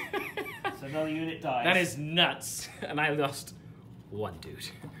So another unit dies. that is nuts. And I lost 1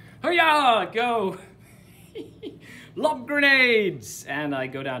 dude. Hurrah! Go! Lob grenades! And I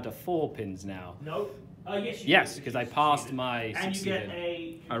go down to 4 pins now. No. Yes. Yes, because I passed my And you get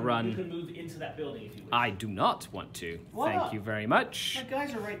succeeded. a run. You can move into that building if you wish. I do not want to. Why Thank not? you very much. My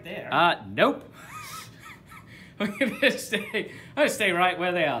guys are right there. Nope. I'm gonna stay right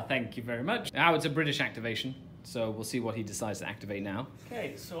where they are. Thank you very much. Now it's a British activation, so we'll see what he decides to activate now.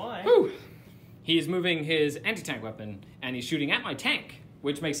 Okay, so I. Whew. He is moving his anti-tank weapon, and he's shooting at my tank,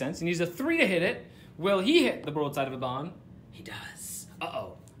 which makes sense. He needs a 3 to hit it. Will he hit the broadside of a barn? He does.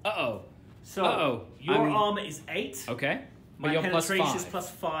 Uh-oh. Uh-oh. So your armor is 8. Okay. My But you're penetration is +5.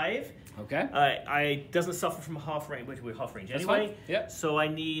 +5. Okay. I doesn't suffer from half range, which we're half range That's anyway. fine. Yep. So I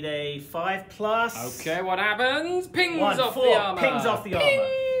need a 5+. Okay, what happens? Pings 1, off 4. the armor. Pings off the armor.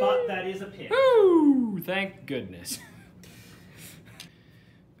 But that is a pin. Woo! Thank goodness.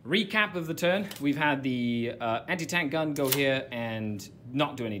 Recap of the turn. We've had the anti-tank gun go here and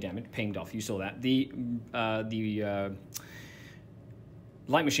not do any damage. Pinged off. You saw that. The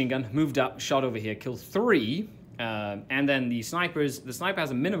light machine gun moved up, shot over here, killed 3. And then the sniper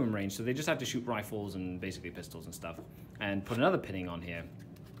has a minimum range, so they just have to shoot rifles and basically pistols and stuff. And put another pinning on here.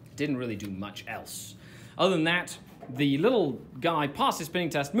 Didn't really do much else. Other than that, the little guy passed his pinning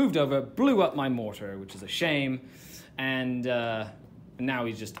test, moved over, blew up my mortar, which is a shame. And now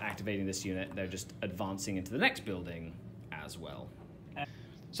he's just activating this unit. They're just advancing into the next building as well.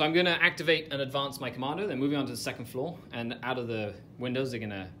 So I'm going to activate and advance my commander. They're moving on to the 2nd floor. And out of the windows, they're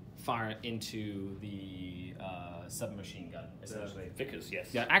going to fire into the submachine gun, essentially. Vickers, yes.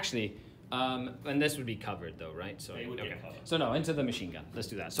 Yeah, actually, and this would be covered though, right? So They would get covered. So no, into the machine gun. Let's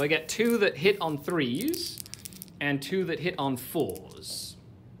do that. So I get 2 that hit on 3s, and 2 that hit on 4s.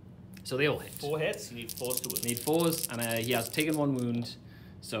 So they all hit. 4 hits. You need 4s to wound. Need 4s, and he has taken 1 wound,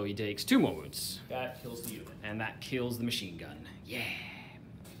 so he takes 2 more wounds, That kills the unit. and that kills the machine gun. Yeah.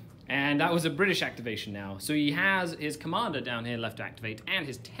 And that was a British activation now. So he has his commander down here left to activate, and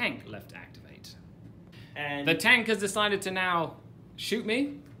his tank left to activate. And The tank has decided to now shoot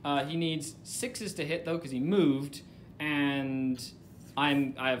me. He needs 6s to hit though, because he moved, and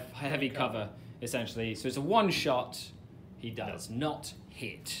I have heavy cover essentially. So it's a 1 shot. He does not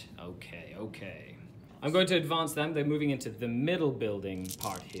hit. Okay. I'm going to advance them. They're moving into the middle building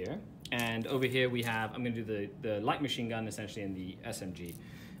part here, and over here we have. I'm going to do the light machine gun essentially and the SMG.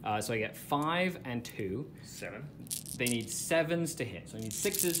 So I get 5 and 2. 7. They need 7s to hit. So I need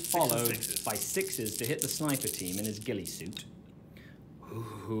 6s followed sixes. by 6s to hit the sniper team in his ghillie suit.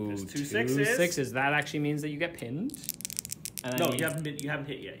 Ooh, There's two 2 6s. 6s. That actually means that you get pinned. And I No, need- you haven't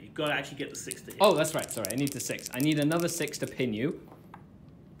hit yet. You've got to actually get the 6 to hit. Oh, that's right. Sorry, I need the 6. I need another 6 to pin you.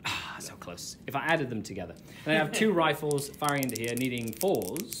 Ah, so close. If I added them together. And I have 2 rifles firing into here, needing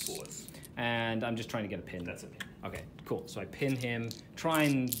 4s. 4s. And I'm just trying to get a pin. That's a pin. Okay, cool. So I pin him, try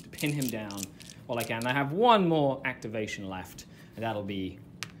and pin him down while I can. I have 1 more activation left, and that'll be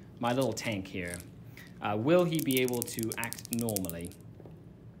my little tank here. Will he be able to act normally?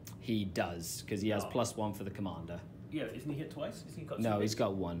 He does, because he has No. +1 for the commander. Yeah, isn't he hit twice? Isn't he got No, two he's hits?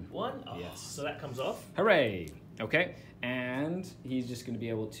 got 1. 1? Oh, Yes. So that comes off. Hooray! Okay, and he's just going to be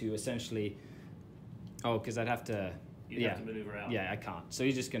able to essentially... Oh, because I'd have to... You'd have to maneuver out. Yeah, I can't. So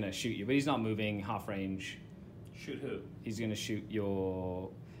he's just going to shoot you, but he's not moving half range. Shoot who? He's going to shoot your...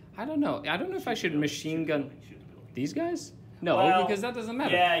 I don't know. I don't know if I should the building, machine gun... Shoot the building. These guys? No, Well, because that doesn't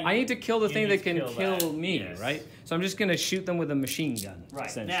matter. yeah, I need to kill the you thing need that to can kill kill that, me, yes. right? So I'm just going to shoot them with a machine gun, Right,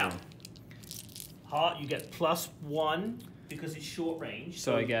 essentially. now, heart, you get +1 because it's short range.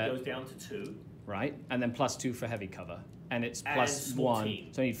 So I it get- goes down to 2. Right? And then +2 for heavy cover. And it's And small +1,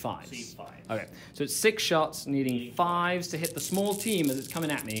 team. so I need 5s. So you need 5s. Okay, so it's 6 shots, needing 5s to hit the small team as it's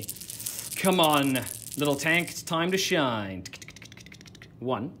coming at me. Come on, little tank, it's time to shine.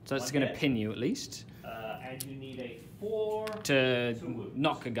 1, so that's One going to hit. pin you at least. And you need a 4 To wounds.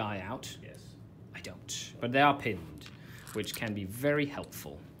 knock a guy out. Yes. I don't, but they are pinned, which can be very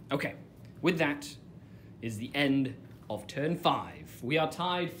helpful. Okay, with that is the end of turn 5. We are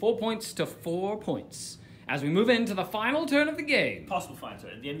tied 4 points to 4 points as we move into the final turn of the game. Possible fine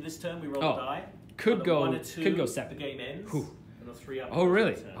turn. At the end of this turn, we roll Oh, a die. could On a go- 1 or 2, could go 7. The game ends. Whew. And a 3 up. Oh,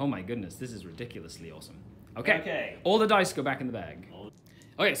 really? Turn. Oh my goodness, this is ridiculously awesome. Okay, Okay. all the dice go back in the bag.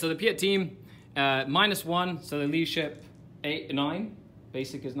 Okay, so the Piet team, -1, so the leadership 9.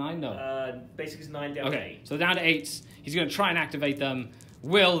 Basic is 9? No. Basic is 9 down to Okay, 8. so down to 8s. He's going to try and activate them.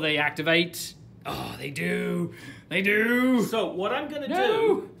 Will they activate? Oh, they do. They do. So what I'm going to No.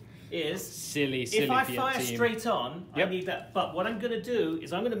 do is, Silly if I Piet fire team. straight on, Yep. I need that. But what I'm going to do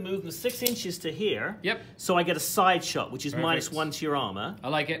is I'm going to move them 6 inches to here. Yep. So I get a side shot, which is Perfect. -1 to your armor. I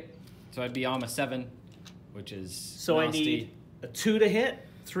like it. So I'd be armor 7, which is So nasty. I need a 2 to hit,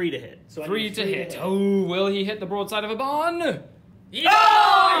 3 to hit. So I 3 need to 3 hit. Oh, will he hit the broadside of a barn? Yeah!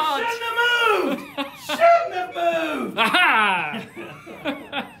 Oh, I shouldn't have moved! Shouldn't have moved! Aha!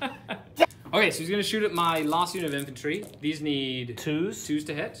 Okay, so he's going to shoot at my last unit of infantry. These need 2s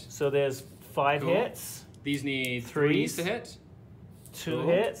to hit. So there's 5 Cool. hits, These need 3s Threes. to hit. 2 Cool.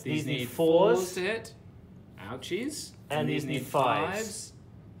 hits. These need 4s. to hit. Ouchies. And these need 5s.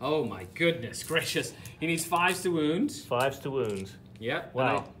 Oh my goodness gracious. He needs 5s to wound. 5s to wound. Yep.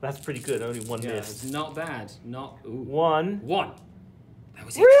 Wow, that's pretty good. Only 1 Yeah, miss. it's not bad. Not ooh. 1. 1. That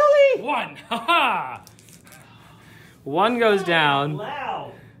was it. Really? 1. Haha. 1 goes down.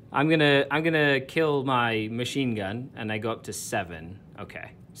 Wow. I'm gonna kill my machine gun, and I go up to 7.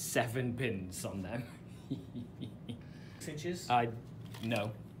 Okay, 7 pins on them. 6 inches.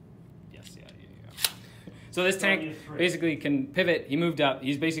 No. Yes, yeah. So this So I need tank 3. basically can pivot. He moved up.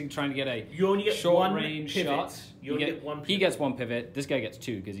 He's basically trying to get a You only get short 1 range pivot. shot. You only get 1 pivot. He gets 1 pivot. This guy gets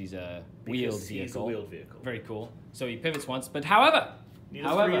 2 because he's a wheeled Because vehicle. he's a wheeled vehicle. Very cool. So he pivots once, but however, Need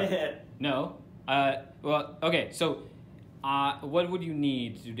a 3 to hit. no. Well, okay. So, what would you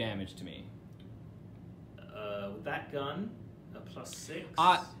need to do damage to me? With that gun, a +6,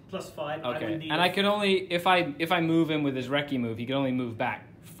 +5. I would Okay, need and a I could only if I move him with his recce move, he can only move back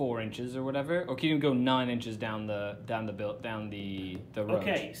 4 inches or whatever, or can you go 9 inches down the road?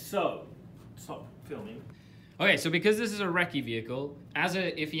 Okay, so stop filming. Okay, so because this is a recce vehicle,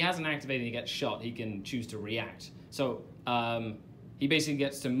 if he hasn't activated and he gets shot, he can choose to react. So he basically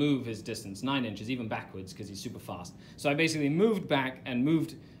gets to move his distance 9 inches, even backwards, because he's super fast. So I basically moved back and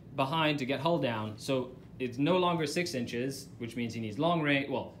moved behind to get hull down. So it's no longer 6 inches, which means he needs long range.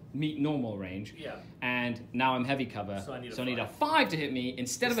 Well, meet normal range. Yeah. And now I'm heavy cover. So I need a a 5 to hit me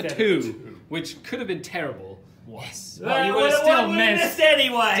instead of a Instead 2, of a 2. which could have been terrible. Yes. Well, Well, you would have still missed missed.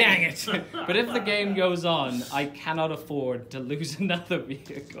 anyway. Dang it. But if the game goes on, I cannot afford to lose another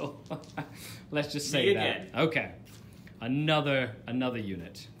vehicle. Let's just say Me that. again. Okay. Another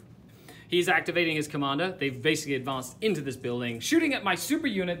unit. He's activating his commander. They've basically advanced into this building, shooting at my super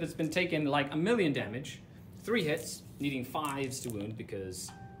unit that's been taking like 1 million damage. 3 hits, needing 5s to wound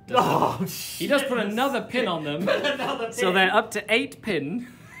because Oh, he does put another pin on them. Another pin. So they're up to 8 pin.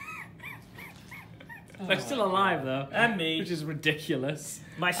 They're still alive though. And me. Which is ridiculous.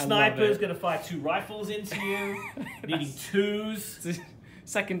 My I love sniper's it. going to fire 2 rifles into you, needing 2s.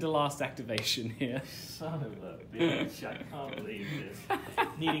 second to last activation here. Son of a bitch, I can't believe this.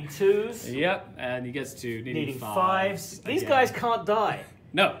 Needing 2s. Yep, and he gets 2. Needing 5s. 5s. These guys can't die.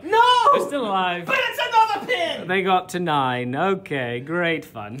 No. No! They're still alive. But it's another pin! They got to 9. Okay, great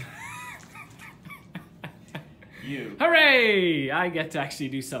fun. You. Hooray! I get to actually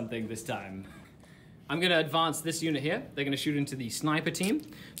do something this time. I'm going to advance this unit here. They're going to shoot into the sniper team.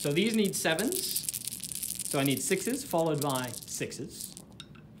 So these need 7s. So I need 6s, followed by 6s.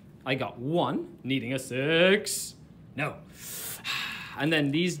 I got 1, needing a 6. No. And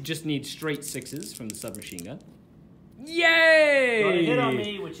then these just need straight 6s from the submachine gun. Yay! Got a hit on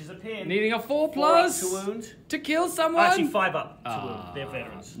me, which is a pin. Needing a 4 4 plus up to wound. to kill someone. Actually, 5 up to wound. They're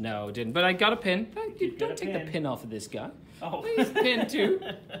veterans. No, didn't. But I got a pin. You get don't a take pin. the pin off of this guy. Oh. He's pinned too.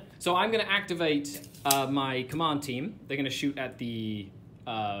 So I'm going to activate my command team. They're going to shoot at the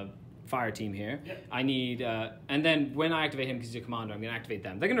fire team here. Yep. I need, and then when I activate him, because he's a commander, I'm going to activate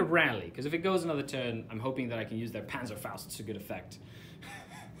them. They're going to rally, because if it goes another turn, I'm hoping that I can use their Panzerfausts to good effect.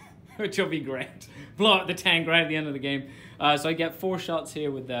 Which will be great. Blow up the tank right at the end of the game. So I get 4 shots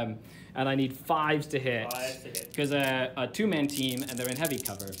here with them, and I need 5s to hit. 5s to hit. Because a 2-man team, and they're in heavy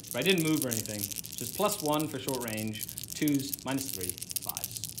cover. But I didn't move or anything. Just +1 for short range, 2s, -3,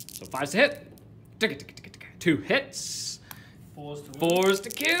 5s. So 5s to hit. 2 hits. 4s to wound. 4s to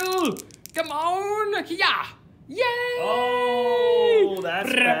kill. Come on. Yeah. Yay. Oh, that's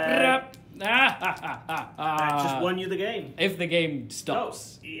bad. That That just won you the game. If the game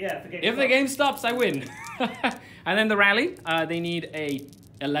stops. Oh, yeah, If the game stops, I win. And then the rally, they need a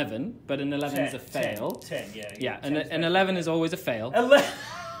 11, but an 11 is a fail. 10, yeah. Yeah, 10 an 11 is always a fail. 11.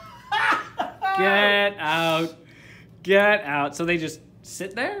 Get out. Get out. So they just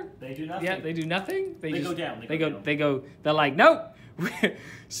sit there? They do nothing. Yeah, they do nothing? They just, go down. They go, they're like, nope,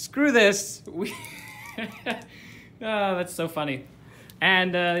 screw this. Oh, that's so funny.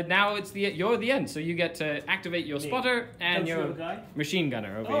 And now you're the end, so you get to activate your spotter and Don't you your have a guy? machine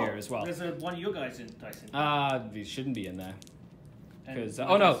gunner over here as well. There's one of your guys in dice in. It shouldn't be in there. And Because my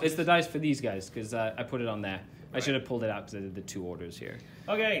oh no, dice it's is- the dice for these guys because I put it on there. I Right. should have pulled it out because I did the 2 orders here.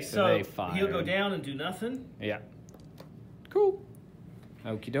 Okay, So so they fire. he'll go down and do nothing. Yeah. Cool.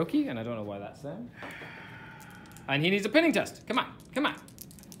 Okie dokie, and I don't know why that's there. And he needs a pinning test. Come on, come on.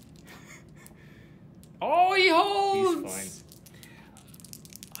 Oh, he holds. He's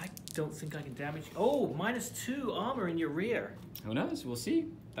fine. I don't think I can damage. Oh, -2 armor in your rear. Who knows? We'll see.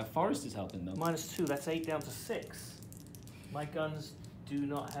 That forest is helping though. -2. That's 8 down to 6. My guns do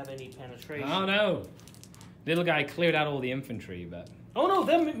not have any penetration. Oh no. Little guy cleared out all the infantry, but Oh no,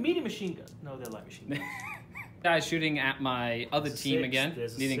 they're medium machine gun. No, they're light machine gun. guy's shooting at my other team 6, again,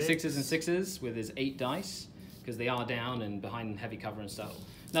 there's a needing 6. 6s and 6s with his 8 dice because they are down and behind heavy cover and stuff.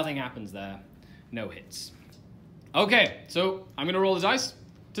 Nothing happens there. No hits. Okay, so I'm gonna roll the dice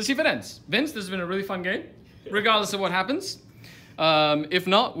to see if it ends. Vince, this has been a really fun game, regardless of what happens. If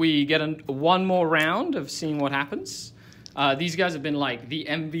not, we get one more round of seeing what happens. These guys have been like the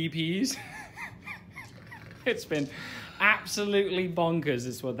MVPs. It's been absolutely bonkers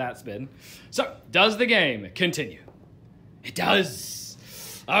is what that's been. So, does the game continue? It does.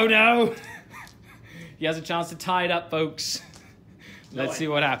 Oh no. He has a chance to tie it up, folks. Let's see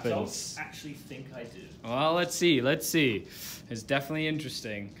what I happens. don't actually think I do. Well, let's see. Let's see. It's definitely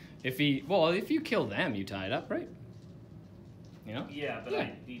interesting. If you kill them, you tie it up, right? You know? Yeah, but Yeah.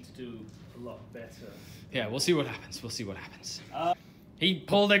 I need to do a lot better. Yeah, we'll see what happens. We'll see what happens. He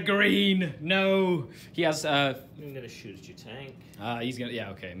pulled a green. No. He has I'm gonna shoot at your tank, he's gonna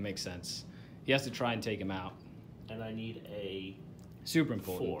okay, makes sense. He has to try and take him out. and I need a Super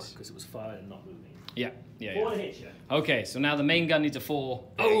important. 4 because it was fired and not moving. Yeah. 4 to hit you. Okay, so now the main gun needs a 4.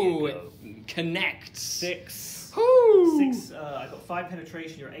 There you It go. connects. 6. Woo! 6. I got 5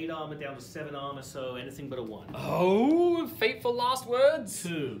 penetration. You're 8 armor down to 7 armor, so anything but a 1. Oh, fateful last words.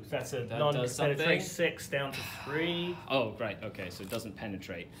 2. That's a That does non-penetration. something. 6 down to 3. Oh, right. Okay, so it doesn't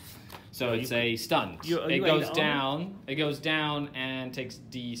penetrate. So No, it's you- a stunned. are It you goes 8 down. It goes down and takes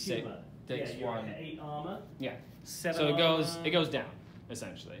D6. Humor. Takes Yeah, you're 1. at 8 armor. Yeah. 7 So armor. it goes down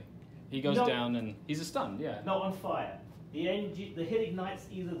essentially. He goes No. down and he's a stunned. Yeah. No, on fire. The hit ignites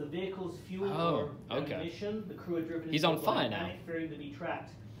either the vehicle's fuel Oh, or okay. ammunition. The crew are driven He's into on a fire panic, now. fearing to be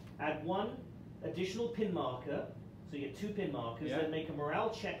trapped. Add 1 additional pin marker, so you get 2 pin markers, Yeah. then make a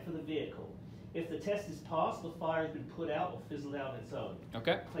morale check for the vehicle. If the test is passed, the fire has been put out or fizzled out on its own.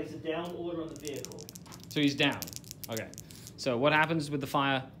 Okay. Place a down order on the vehicle. So he's down. Okay. So what happens with the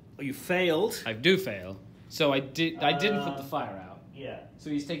fire? Oh, you failed. I do fail. So I didn't put the fire out. Yeah. So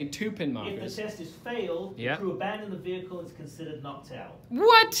he's taken 2 pin If markers. the test is failed, Yeah. the crew abandon the vehicle and is considered knocked out.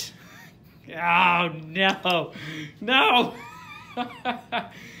 What? Oh no. No.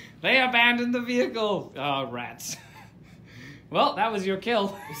 They abandoned the vehicle. Oh, rats. Well, that was your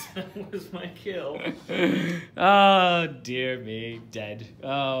kill. That was my kill. Oh, dear me. Dead.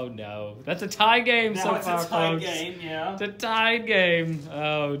 Oh, no. That's a tie game so Now far, it's a tie folks. game, yeah. It's a tie game.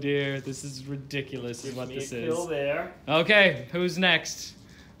 Oh, dear. This is ridiculous is what Me this a is. kill there. Okay, who's next?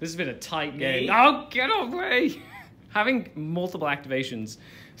 This has been a tight game. Me. Oh, get away! Having multiple activations,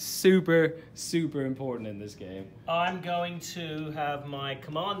 super, super important in this game. I'm going to have my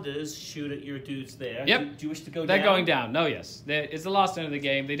commanders shoot at your dudes there. Yep. Do you wish to go They're down? going down. No, yes. It's the last turn of the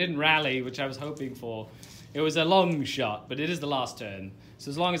game. They didn't rally, which I was hoping for. It was a long shot, but it is the last turn. So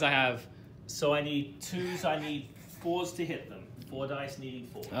as long as I have... So I need 2s, I need 4s to hit them. 4 dice needing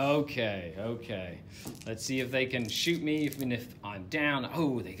 4s. Okay, okay. Let's see if they can shoot me, even if I'm down.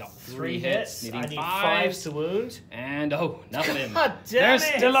 Oh, they got 3 hits. needing I need 5s. 5s to wound. And, oh, nothing. God They're damn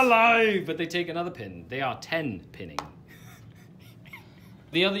it. still alive, but they take another pin. They are 10 pinning.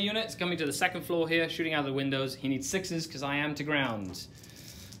 The other unit's coming to the second floor here, shooting out the windows. He needs 6s because I am to ground.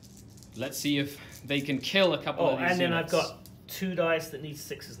 Let's see if they can kill a couple of these and then units. I've got 2 dice that need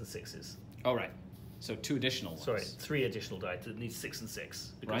 6s and 6s. All right. So 2 additional ones. Sorry, 3 additional dice that need 6 and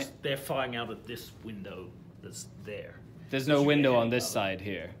 6. Because Right. they're firing out of this window that's there. There's no You window get on any this cover. side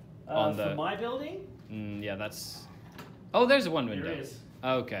here. For On the my building? yeah, that's. Oh, there's a one window. There is.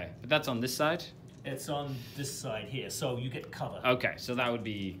 Okay, but that's on this side. It's on this side here, so you get cover. Okay, so that would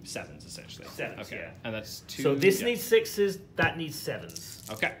be 7s essentially. 7s, okay, yeah. and that's 2. So this yeah. needs 6s, that needs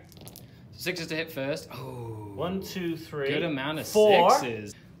 7s. Okay, so 6s to hit first. Oh, 1, 2, 3. good amount of 4.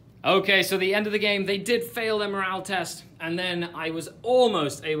 6s. Okay, so the end of the game, they did fail their morale test, and then I was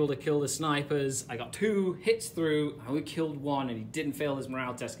almost able to kill the snipers. I got 2 hits through, I only killed 1, and he didn't fail his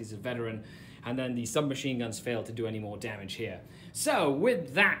morale test because he's a veteran, and then the submachine guns failed to do any more damage here. So,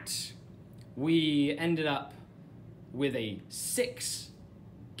 with that, we ended up with a 6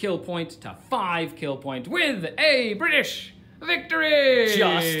 kill point to 5 kill point with a British victory!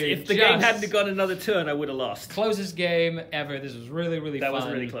 If the game hadn't gone another turn, I would have lost. Closest game ever. This was really, really fun. That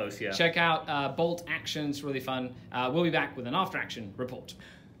was really close, yeah. Check out Bolt Action. It's really fun. We'll be back with an after action report.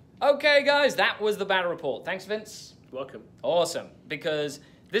 Okay, guys, that was the battle report. Thanks, Vince. Welcome. Awesome. Because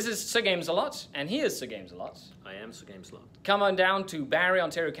this is Sir Games a Lot, and he is Sir Games a Lot. I am Sir Games Lot. Come on down to Barrie,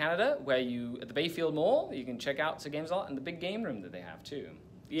 Ontario, Canada, where you, at the Bayfield Mall, you can check out Sir Games a Lot and the big game room that they have, too.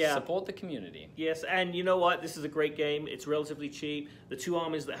 Yeah. Support the community. Yes, and you know what? This is a great game. It's relatively cheap. The 2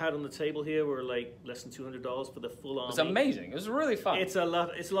 armies that I had on the table here were like less than $200 for the full army. It was amazing. It was really fun. It's a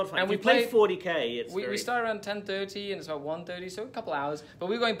lot. It's a lot of fun. And If we you play played- 40k. It's We started around 10:30 and it's about 1:30, so a couple hours. But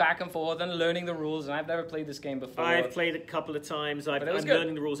we were going back and forth and learning the rules, and I've never played this game before. I've played a couple of times. I'm it was good.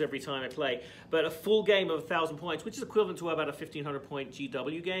 learning the rules every time I play. But a full game of 1,000 points, which is equivalent to about a 1,500 point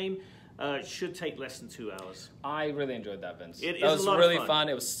GW game, should take less than 2 hours. I really enjoyed that, Vince. It that is was a lot of really fun. fun.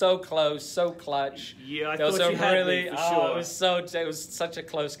 It was so close, so clutch. Yeah, I There was thought a you had really, me for sure. it was such a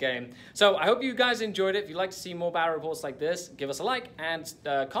close game. So I hope you guys enjoyed it. If you'd like to see more battle reports like this, give us a like and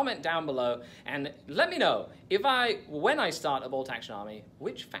comment down below, and let me know when I start a Bolt Action Army,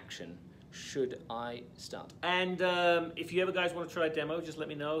 which faction should I start? And if you ever guys want to try a demo, just let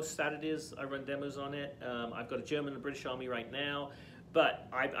me know. Saturdays, I run demos on it. I've got a German and a British army right now. But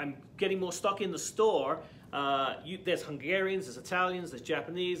I'm getting more stock in the store. There's Hungarians, there's Italians, there's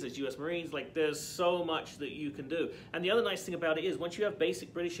Japanese, there's US Marines. Like, there's so much that you can do. And the other nice thing about it is, once you have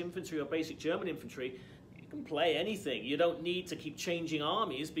basic British infantry or basic German infantry, you can play anything. You don't need to keep changing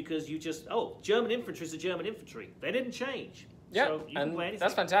armies because you just, German infantry is a German infantry. They didn't change. Yeah, So you can and play anything.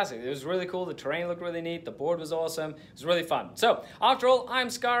 that's fantastic. It was really cool. The terrain looked really neat. The board was awesome. It was really fun. So, after all, I'm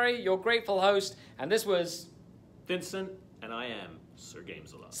Skari, your grateful host, and this was Vincent, and I am Sir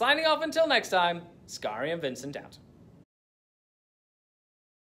Games a Lot. signing off until next time. Skari and Vincent out.